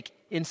sake,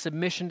 in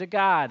submission to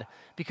God,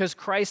 because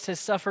Christ has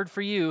suffered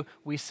for you,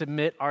 we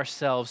submit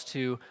ourselves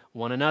to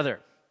one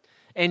another.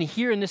 And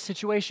here in this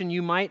situation,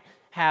 you might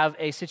have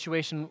a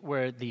situation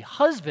where the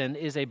husband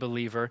is a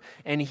believer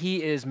and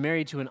he is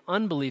married to an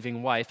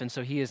unbelieving wife, and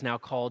so he is now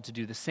called to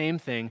do the same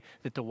thing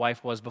that the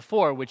wife was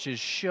before, which is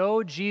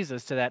show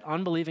Jesus to that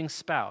unbelieving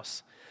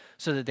spouse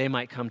so that they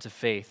might come to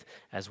faith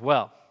as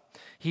well.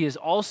 He is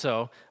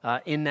also,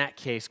 in that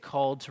case,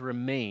 called to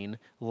remain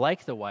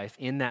like the wife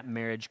in that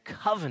marriage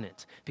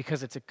covenant,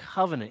 because it's a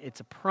covenant, it's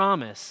a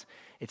promise,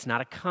 it's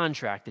not a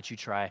contract that you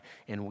try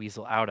and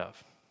weasel out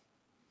of.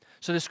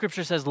 So the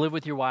scripture says, live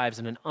with your wives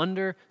in an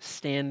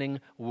understanding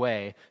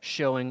way,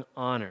 showing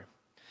honor.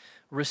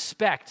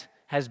 Respect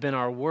has been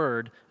our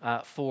word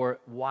for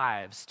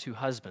wives to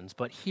husbands,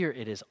 but here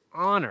it is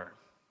honor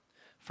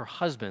for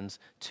husbands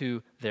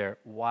to their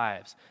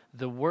wives.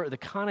 The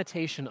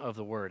connotation of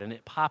the word, and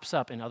it pops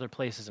up in other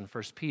places in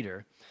 1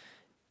 Peter,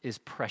 is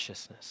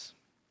preciousness.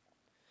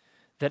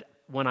 That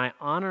when I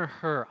honor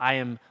her, I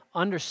am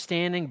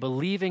understanding,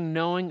 believing,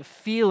 knowing,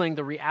 feeling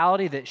the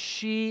reality that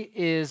she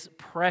is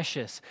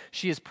precious.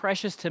 She is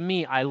precious to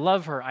me. I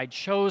love her. I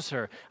chose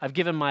her. I've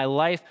given my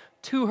life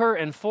to her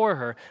and for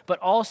her, but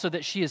also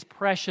that she is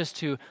precious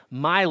to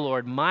my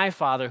Lord, my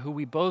Father, who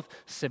we both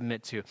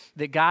submit to,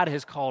 that God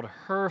has called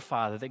her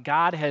Father, that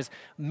God has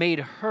made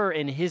her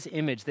in his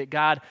image, that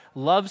God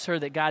loves her,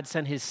 that God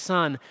sent his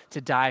Son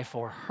to die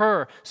for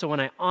her. So when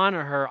I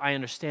honor her, I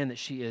understand that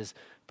she is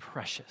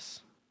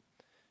precious.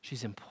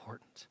 She's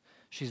important.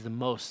 She's the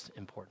most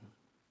important.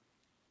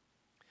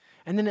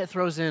 And then it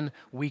throws in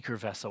weaker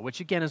vessel, which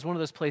again is one of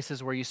those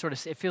places where you sort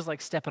of, it feels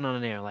like stepping on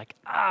an air, like,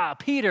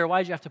 Peter,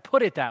 why'd you have to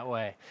put it that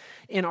way?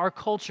 In our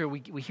culture, we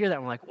hear that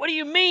and we're like, what do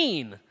you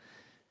mean?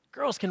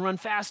 Girls can run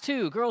fast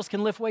too. Girls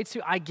can lift weights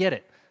too. I get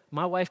it.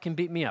 My wife can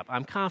beat me up.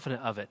 I'm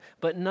confident of it.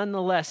 But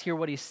nonetheless, here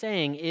what he's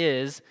saying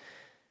is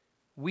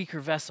weaker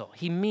vessel.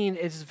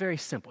 It's very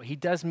simple. He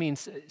does mean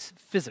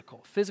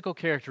physical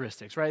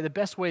characteristics, right? The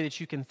best way that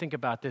you can think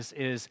about this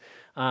is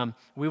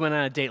we went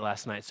on a date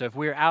last night. So if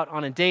we're out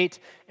on a date,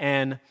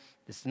 and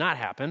this did not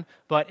happen,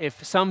 but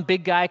if some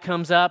big guy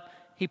comes up,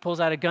 he pulls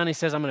out a gun, he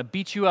says, I'm going to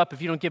beat you up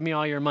if you don't give me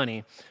all your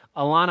money.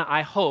 Alana,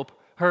 I hope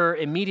her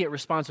immediate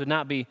response would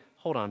not be,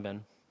 hold on,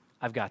 Ben,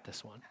 I've got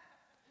this one.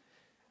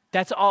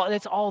 That's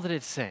all that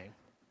it's saying.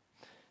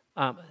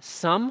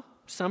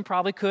 Some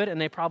probably could, and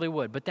they probably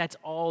would, but that's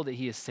all that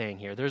he is saying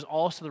here. There's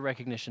also the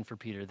recognition for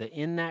Peter that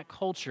in that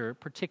culture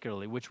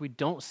particularly, which we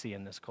don't see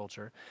in this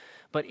culture,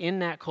 but in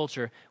that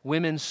culture,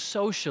 women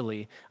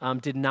socially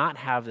did not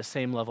have the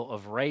same level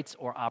of rights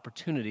or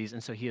opportunities,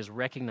 and so he is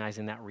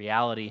recognizing that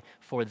reality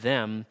for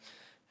them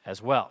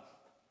as well.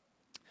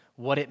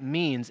 What it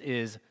means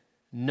is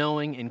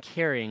knowing and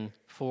caring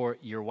for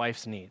your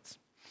wife's needs.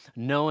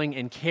 Knowing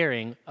and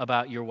caring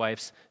about your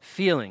wife's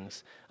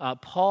feelings.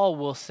 Paul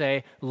will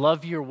say,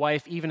 love your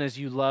wife even as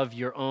you love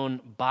your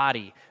own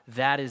body.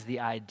 That is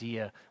the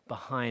idea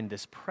behind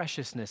this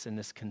preciousness and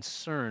this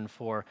concern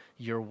for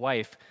your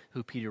wife,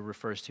 who Peter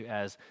refers to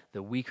as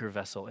the weaker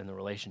vessel in the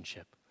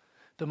relationship.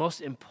 The most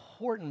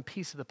important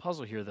piece of the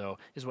puzzle here, though,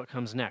 is what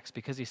comes next,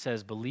 because he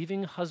says,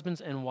 believing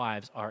husbands and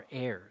wives are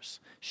heirs.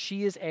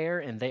 She is heir,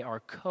 and they are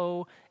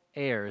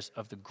co-heirs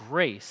of the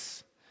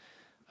grace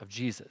of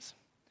Jesus.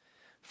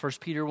 1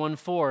 Peter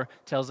 1:4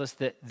 tells us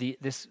that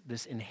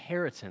this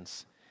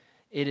inheritance,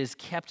 it is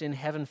kept in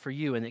heaven for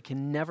you, and it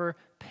can never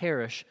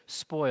perish,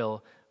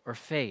 spoil, or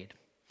fade.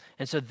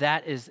 And so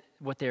that is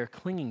what they're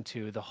clinging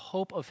to, the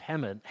hope of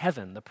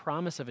heaven, the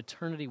promise of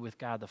eternity with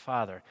God the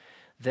Father,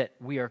 that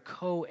we are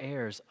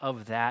co-heirs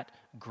of that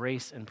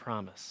grace and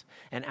promise.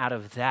 And out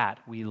of that,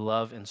 we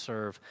love and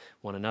serve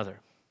one another.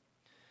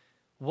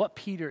 What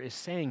Peter is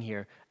saying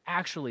here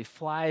actually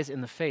flies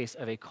in the face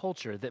of a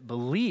culture that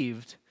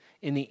believed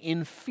in the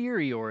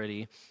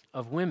inferiority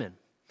of women.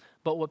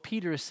 But what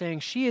Peter is saying,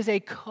 she is a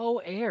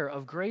co-heir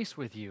of grace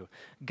with you.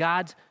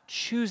 God's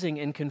choosing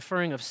and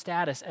conferring of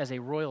status as a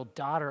royal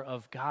daughter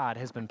of God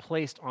has been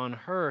placed on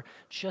her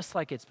just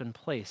like it's been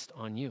placed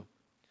on you.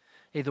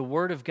 The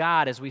Word of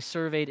God, as we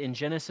surveyed in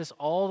Genesis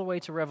all the way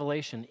to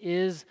Revelation,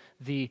 is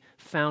the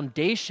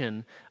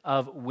foundation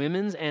of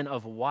women's and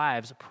of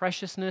wives'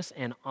 preciousness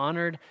and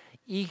honored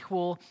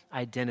equal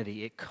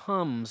identity. It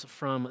comes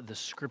from the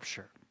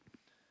Scripture.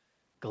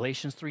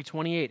 Galatians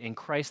 3:28, in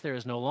Christ there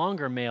is no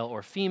longer male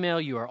or female,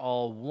 you are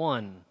all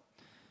one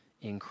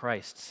in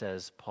Christ,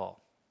 says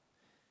Paul.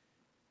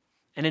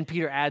 And then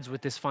Peter adds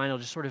with this final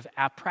just sort of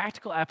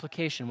practical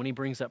application when he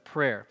brings up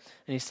prayer.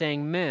 And he's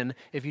saying, men,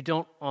 if you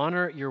don't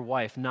honor your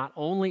wife, not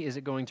only is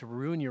it going to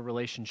ruin your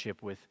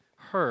relationship with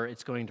her,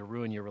 it's going to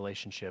ruin your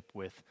relationship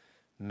with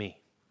me.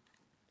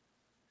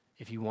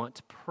 If you want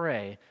to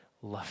pray,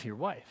 love your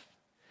wife.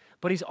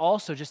 But he's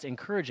also just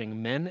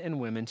encouraging men and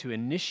women to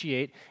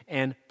initiate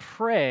and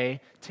pray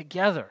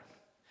together,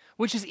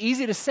 which is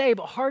easy to say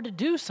but hard to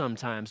do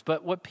sometimes.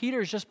 But what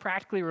Peter is just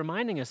practically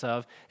reminding us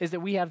of is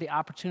that we have the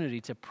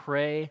opportunity to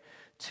pray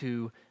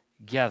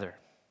together.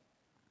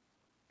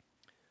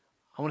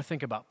 I want to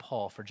think about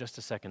Paul for just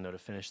a second, though, to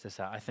finish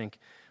this out. I think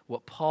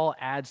what Paul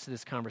adds to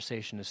this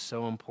conversation is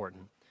so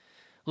important.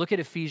 Look at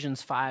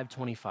Ephesians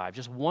 5:25,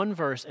 just one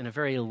verse in a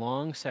very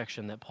long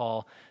section that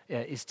Paul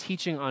is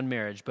teaching on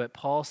marriage. But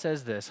Paul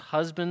says this: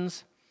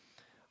 husbands,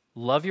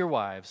 love your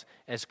wives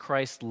as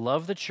Christ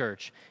loved the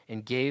church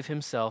and gave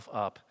himself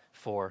up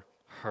for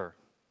her.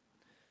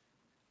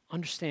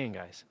 Understand,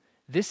 guys,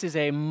 this is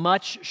a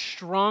much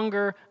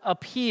stronger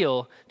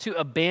appeal to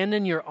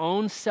abandon your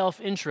own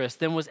self-interest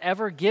than was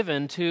ever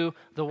given to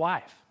the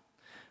wife.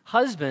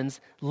 Husbands,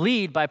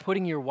 lead by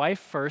putting your wife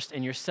first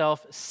and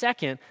yourself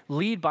second.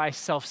 Lead by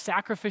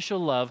self-sacrificial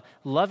love,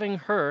 loving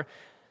her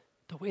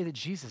the way that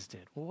Jesus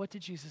did. Well, what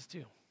did Jesus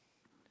do?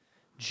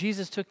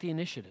 Jesus took the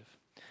initiative.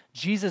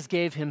 Jesus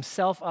gave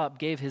himself up,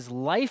 gave his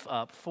life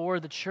up for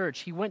the church.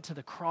 He went to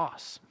the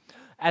cross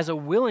as a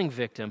willing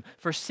victim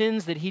for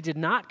sins that he did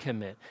not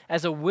commit.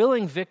 As a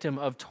willing victim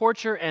of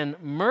torture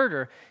and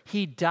murder,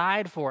 he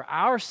died for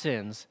our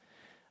sins,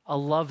 a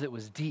love that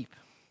was deep,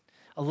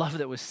 a love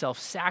that was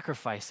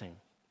self-sacrificing.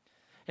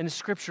 And the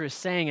scripture is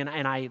saying, and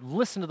I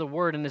listen to the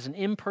word, and as an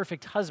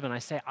imperfect husband, I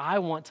say, I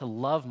want to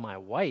love my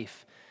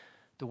wife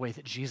the way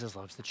that Jesus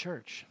loves the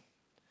church.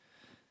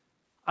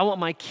 I want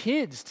my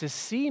kids to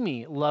see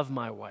me love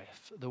my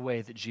wife the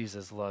way that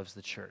Jesus loves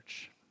the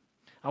church.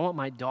 I want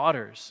my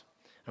daughters,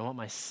 and I want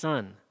my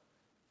son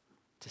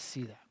to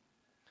see that.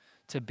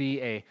 To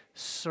be a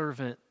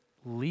servant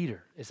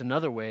leader is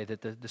another way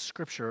that the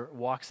scripture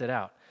walks it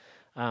out.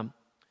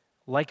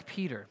 Like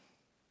Peter,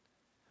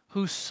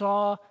 who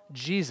saw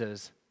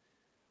Jesus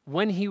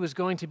when he was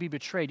going to be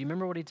betrayed. You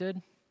remember what he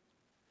did?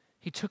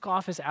 He took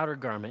off his outer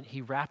garment,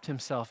 he wrapped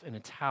himself in a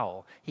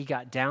towel, he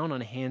got down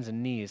on hands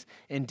and knees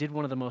and did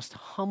one of the most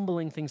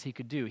humbling things he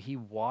could do. He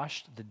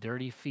washed the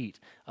dirty feet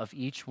of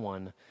each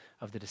one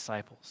of the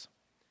disciples.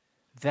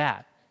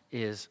 That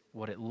is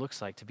what it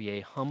looks like to be a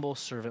humble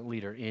servant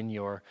leader in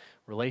your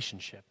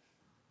relationship.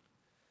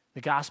 The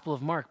Gospel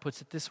of Mark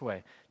puts it this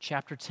way,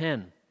 chapter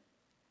 10.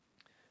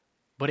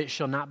 But it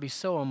shall not be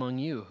so among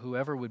you.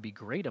 Whoever would be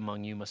great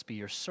among you must be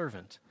your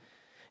servant,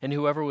 and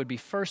whoever would be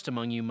first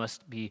among you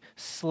must be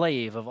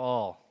slave of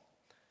all.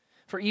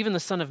 For even the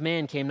Son of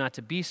Man came not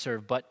to be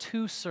served, but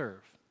to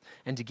serve,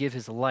 and to give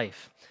his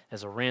life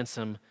as a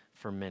ransom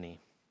for many.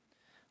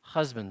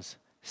 Husbands,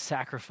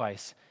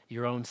 sacrifice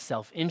your own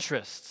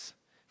self-interests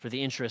for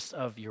the interests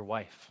of your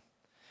wife.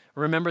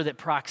 Remember that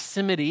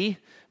proximity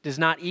does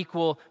not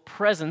equal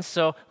presence,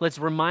 so let's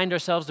remind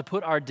ourselves to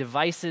put our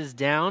devices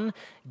down,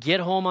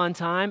 get home on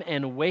time,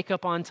 and wake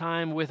up on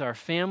time with our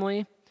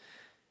family.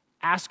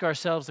 Ask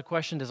ourselves the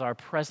question, does our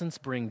presence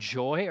bring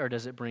joy or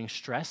does it bring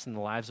stress in the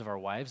lives of our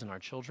wives and our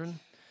children?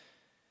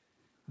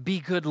 Be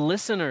good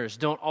listeners.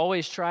 Don't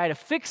always try to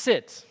fix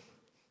it.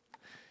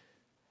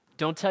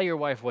 Don't tell your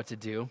wife what to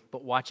do,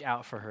 but watch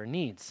out for her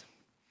needs.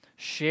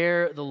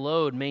 Share the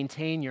load,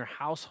 maintain your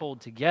household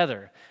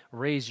together,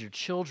 raise your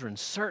children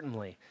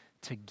certainly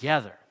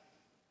together.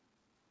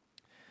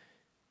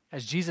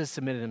 As Jesus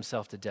submitted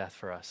himself to death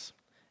for us,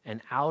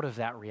 and out of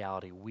that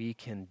reality, we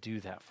can do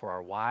that for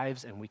our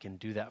wives and we can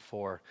do that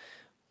for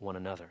one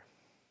another.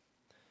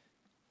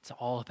 It's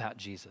all about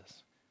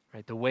Jesus,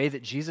 right? The way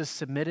that Jesus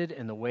submitted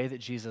and the way that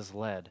Jesus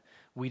led.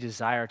 We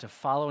desire to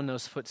follow in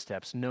those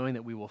footsteps, knowing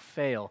that we will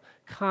fail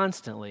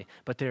constantly,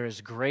 but there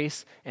is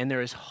grace and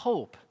there is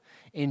hope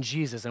in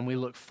Jesus, and we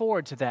look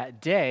forward to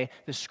that day.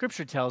 The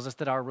scripture tells us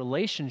that our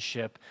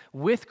relationship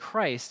with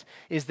Christ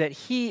is that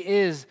he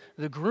is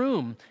the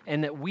groom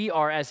and that we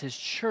are, as his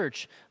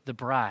church, the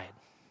bride.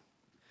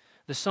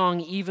 The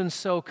song Even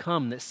So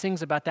Come that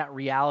sings about that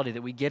reality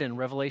that we get in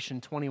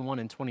Revelation 21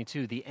 and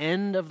 22, the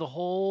end of the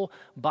whole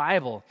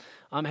Bible,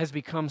 has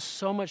become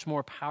so much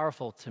more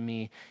powerful to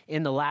me.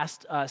 In the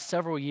last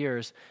several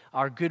years,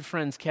 our good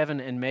friends Kevin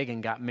and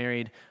Megan got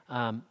married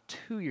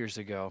 2 years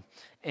ago,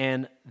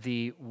 and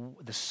the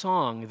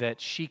song that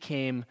she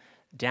came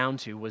down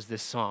to was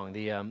this song,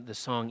 the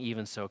song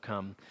Even So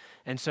Come.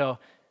 And so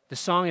the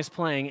song is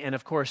playing, and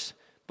of course,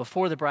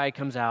 before the bride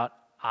comes out,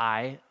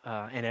 I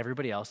and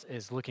everybody else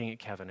is looking at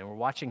Kevin, and we're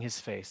watching his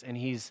face, and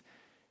he's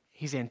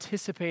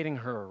anticipating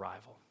her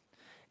arrival.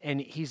 And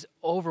he's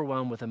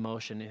overwhelmed with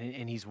emotion,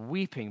 and he's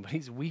weeping, but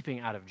he's weeping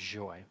out of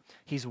joy.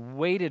 He's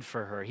waited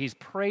for her. He's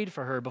prayed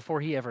for her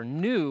before he ever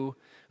knew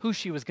who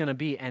she was going to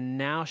be, and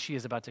now she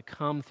is about to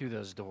come through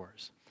those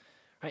doors.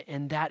 Right?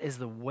 And that is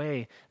the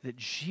way that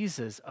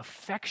Jesus'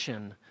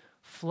 affection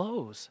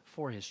flows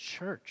for his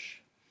church.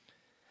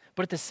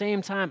 But at the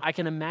same time, I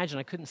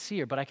couldn't see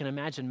her, but I can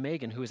imagine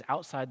Megan, who is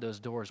outside those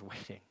doors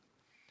waiting.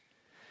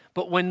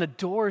 But when the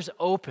doors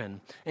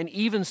open, and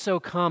Even So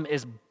Come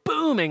is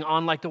booming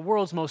on like the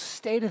world's most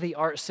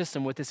state-of-the-art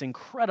system with this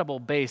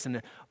incredible bass, and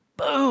then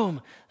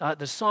boom,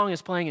 the song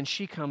is playing and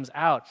she comes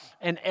out,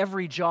 and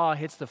every jaw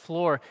hits the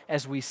floor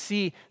as we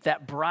see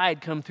that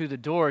bride come through the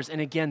doors.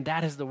 And again,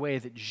 that is the way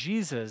that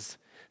Jesus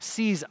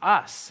sees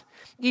us.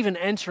 Even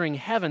entering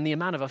heaven, the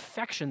amount of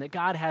affection that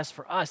God has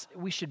for us,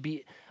 we should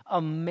be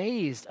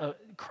amazed at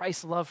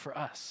Christ's love for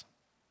us.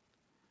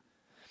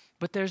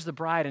 But there's the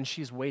bride, and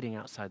she's waiting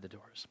outside the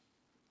doors.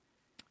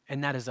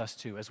 And that is us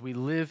too. As we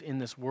live in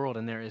this world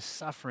and there is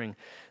suffering,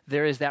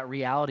 there is that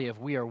reality of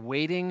we are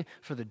waiting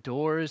for the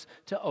doors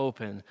to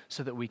open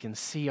so that we can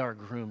see our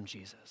groom,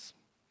 Jesus.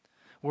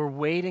 We're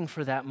waiting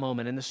for that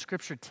moment. And the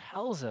scripture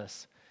tells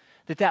us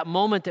that that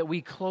moment that we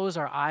close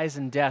our eyes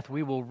in death,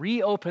 we will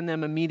reopen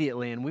them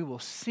immediately and we will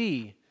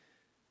see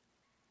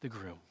the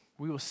groom.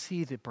 We will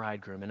see the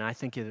bridegroom. And I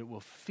think it will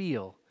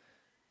feel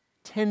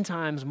 10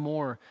 times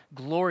more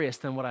glorious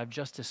than what I've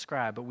just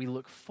described. But we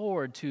look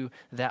forward to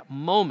that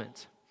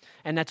moment.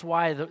 And that's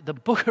why the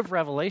book of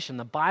Revelation,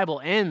 the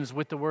Bible, ends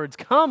with the words,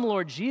 "Come,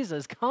 Lord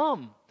Jesus,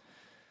 come.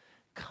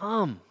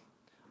 Come.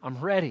 I'm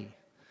ready.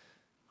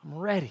 I'm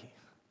ready.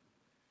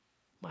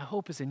 My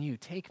hope is in you.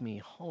 Take me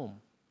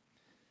home."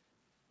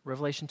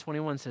 Revelation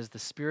 21 says, "The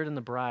Spirit and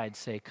the bride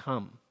say,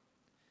 'Come.'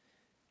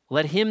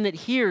 Let him that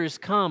hears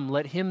come.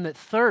 Let him that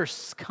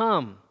thirsts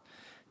come.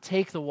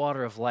 Take the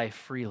water of life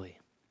freely."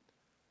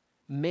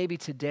 Maybe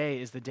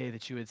today is the day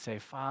that you would say,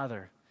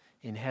 "Father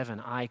in heaven,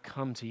 I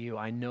come to you.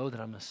 I know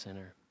that I'm a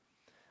sinner.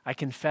 I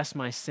confess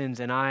my sins,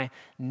 and I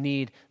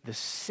need the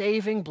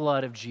saving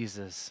blood of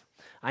Jesus.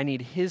 I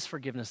need his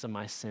forgiveness of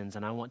my sins,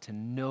 and I want to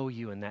know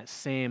you in that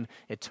same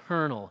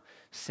eternal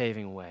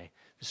saving way."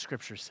 The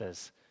scripture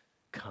says,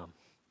 "Come."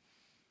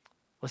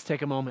 Let's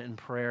take a moment in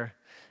prayer,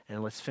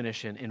 and let's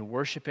finish in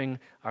worshiping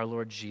our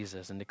Lord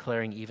Jesus and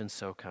declaring, "Even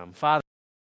so, come." Father,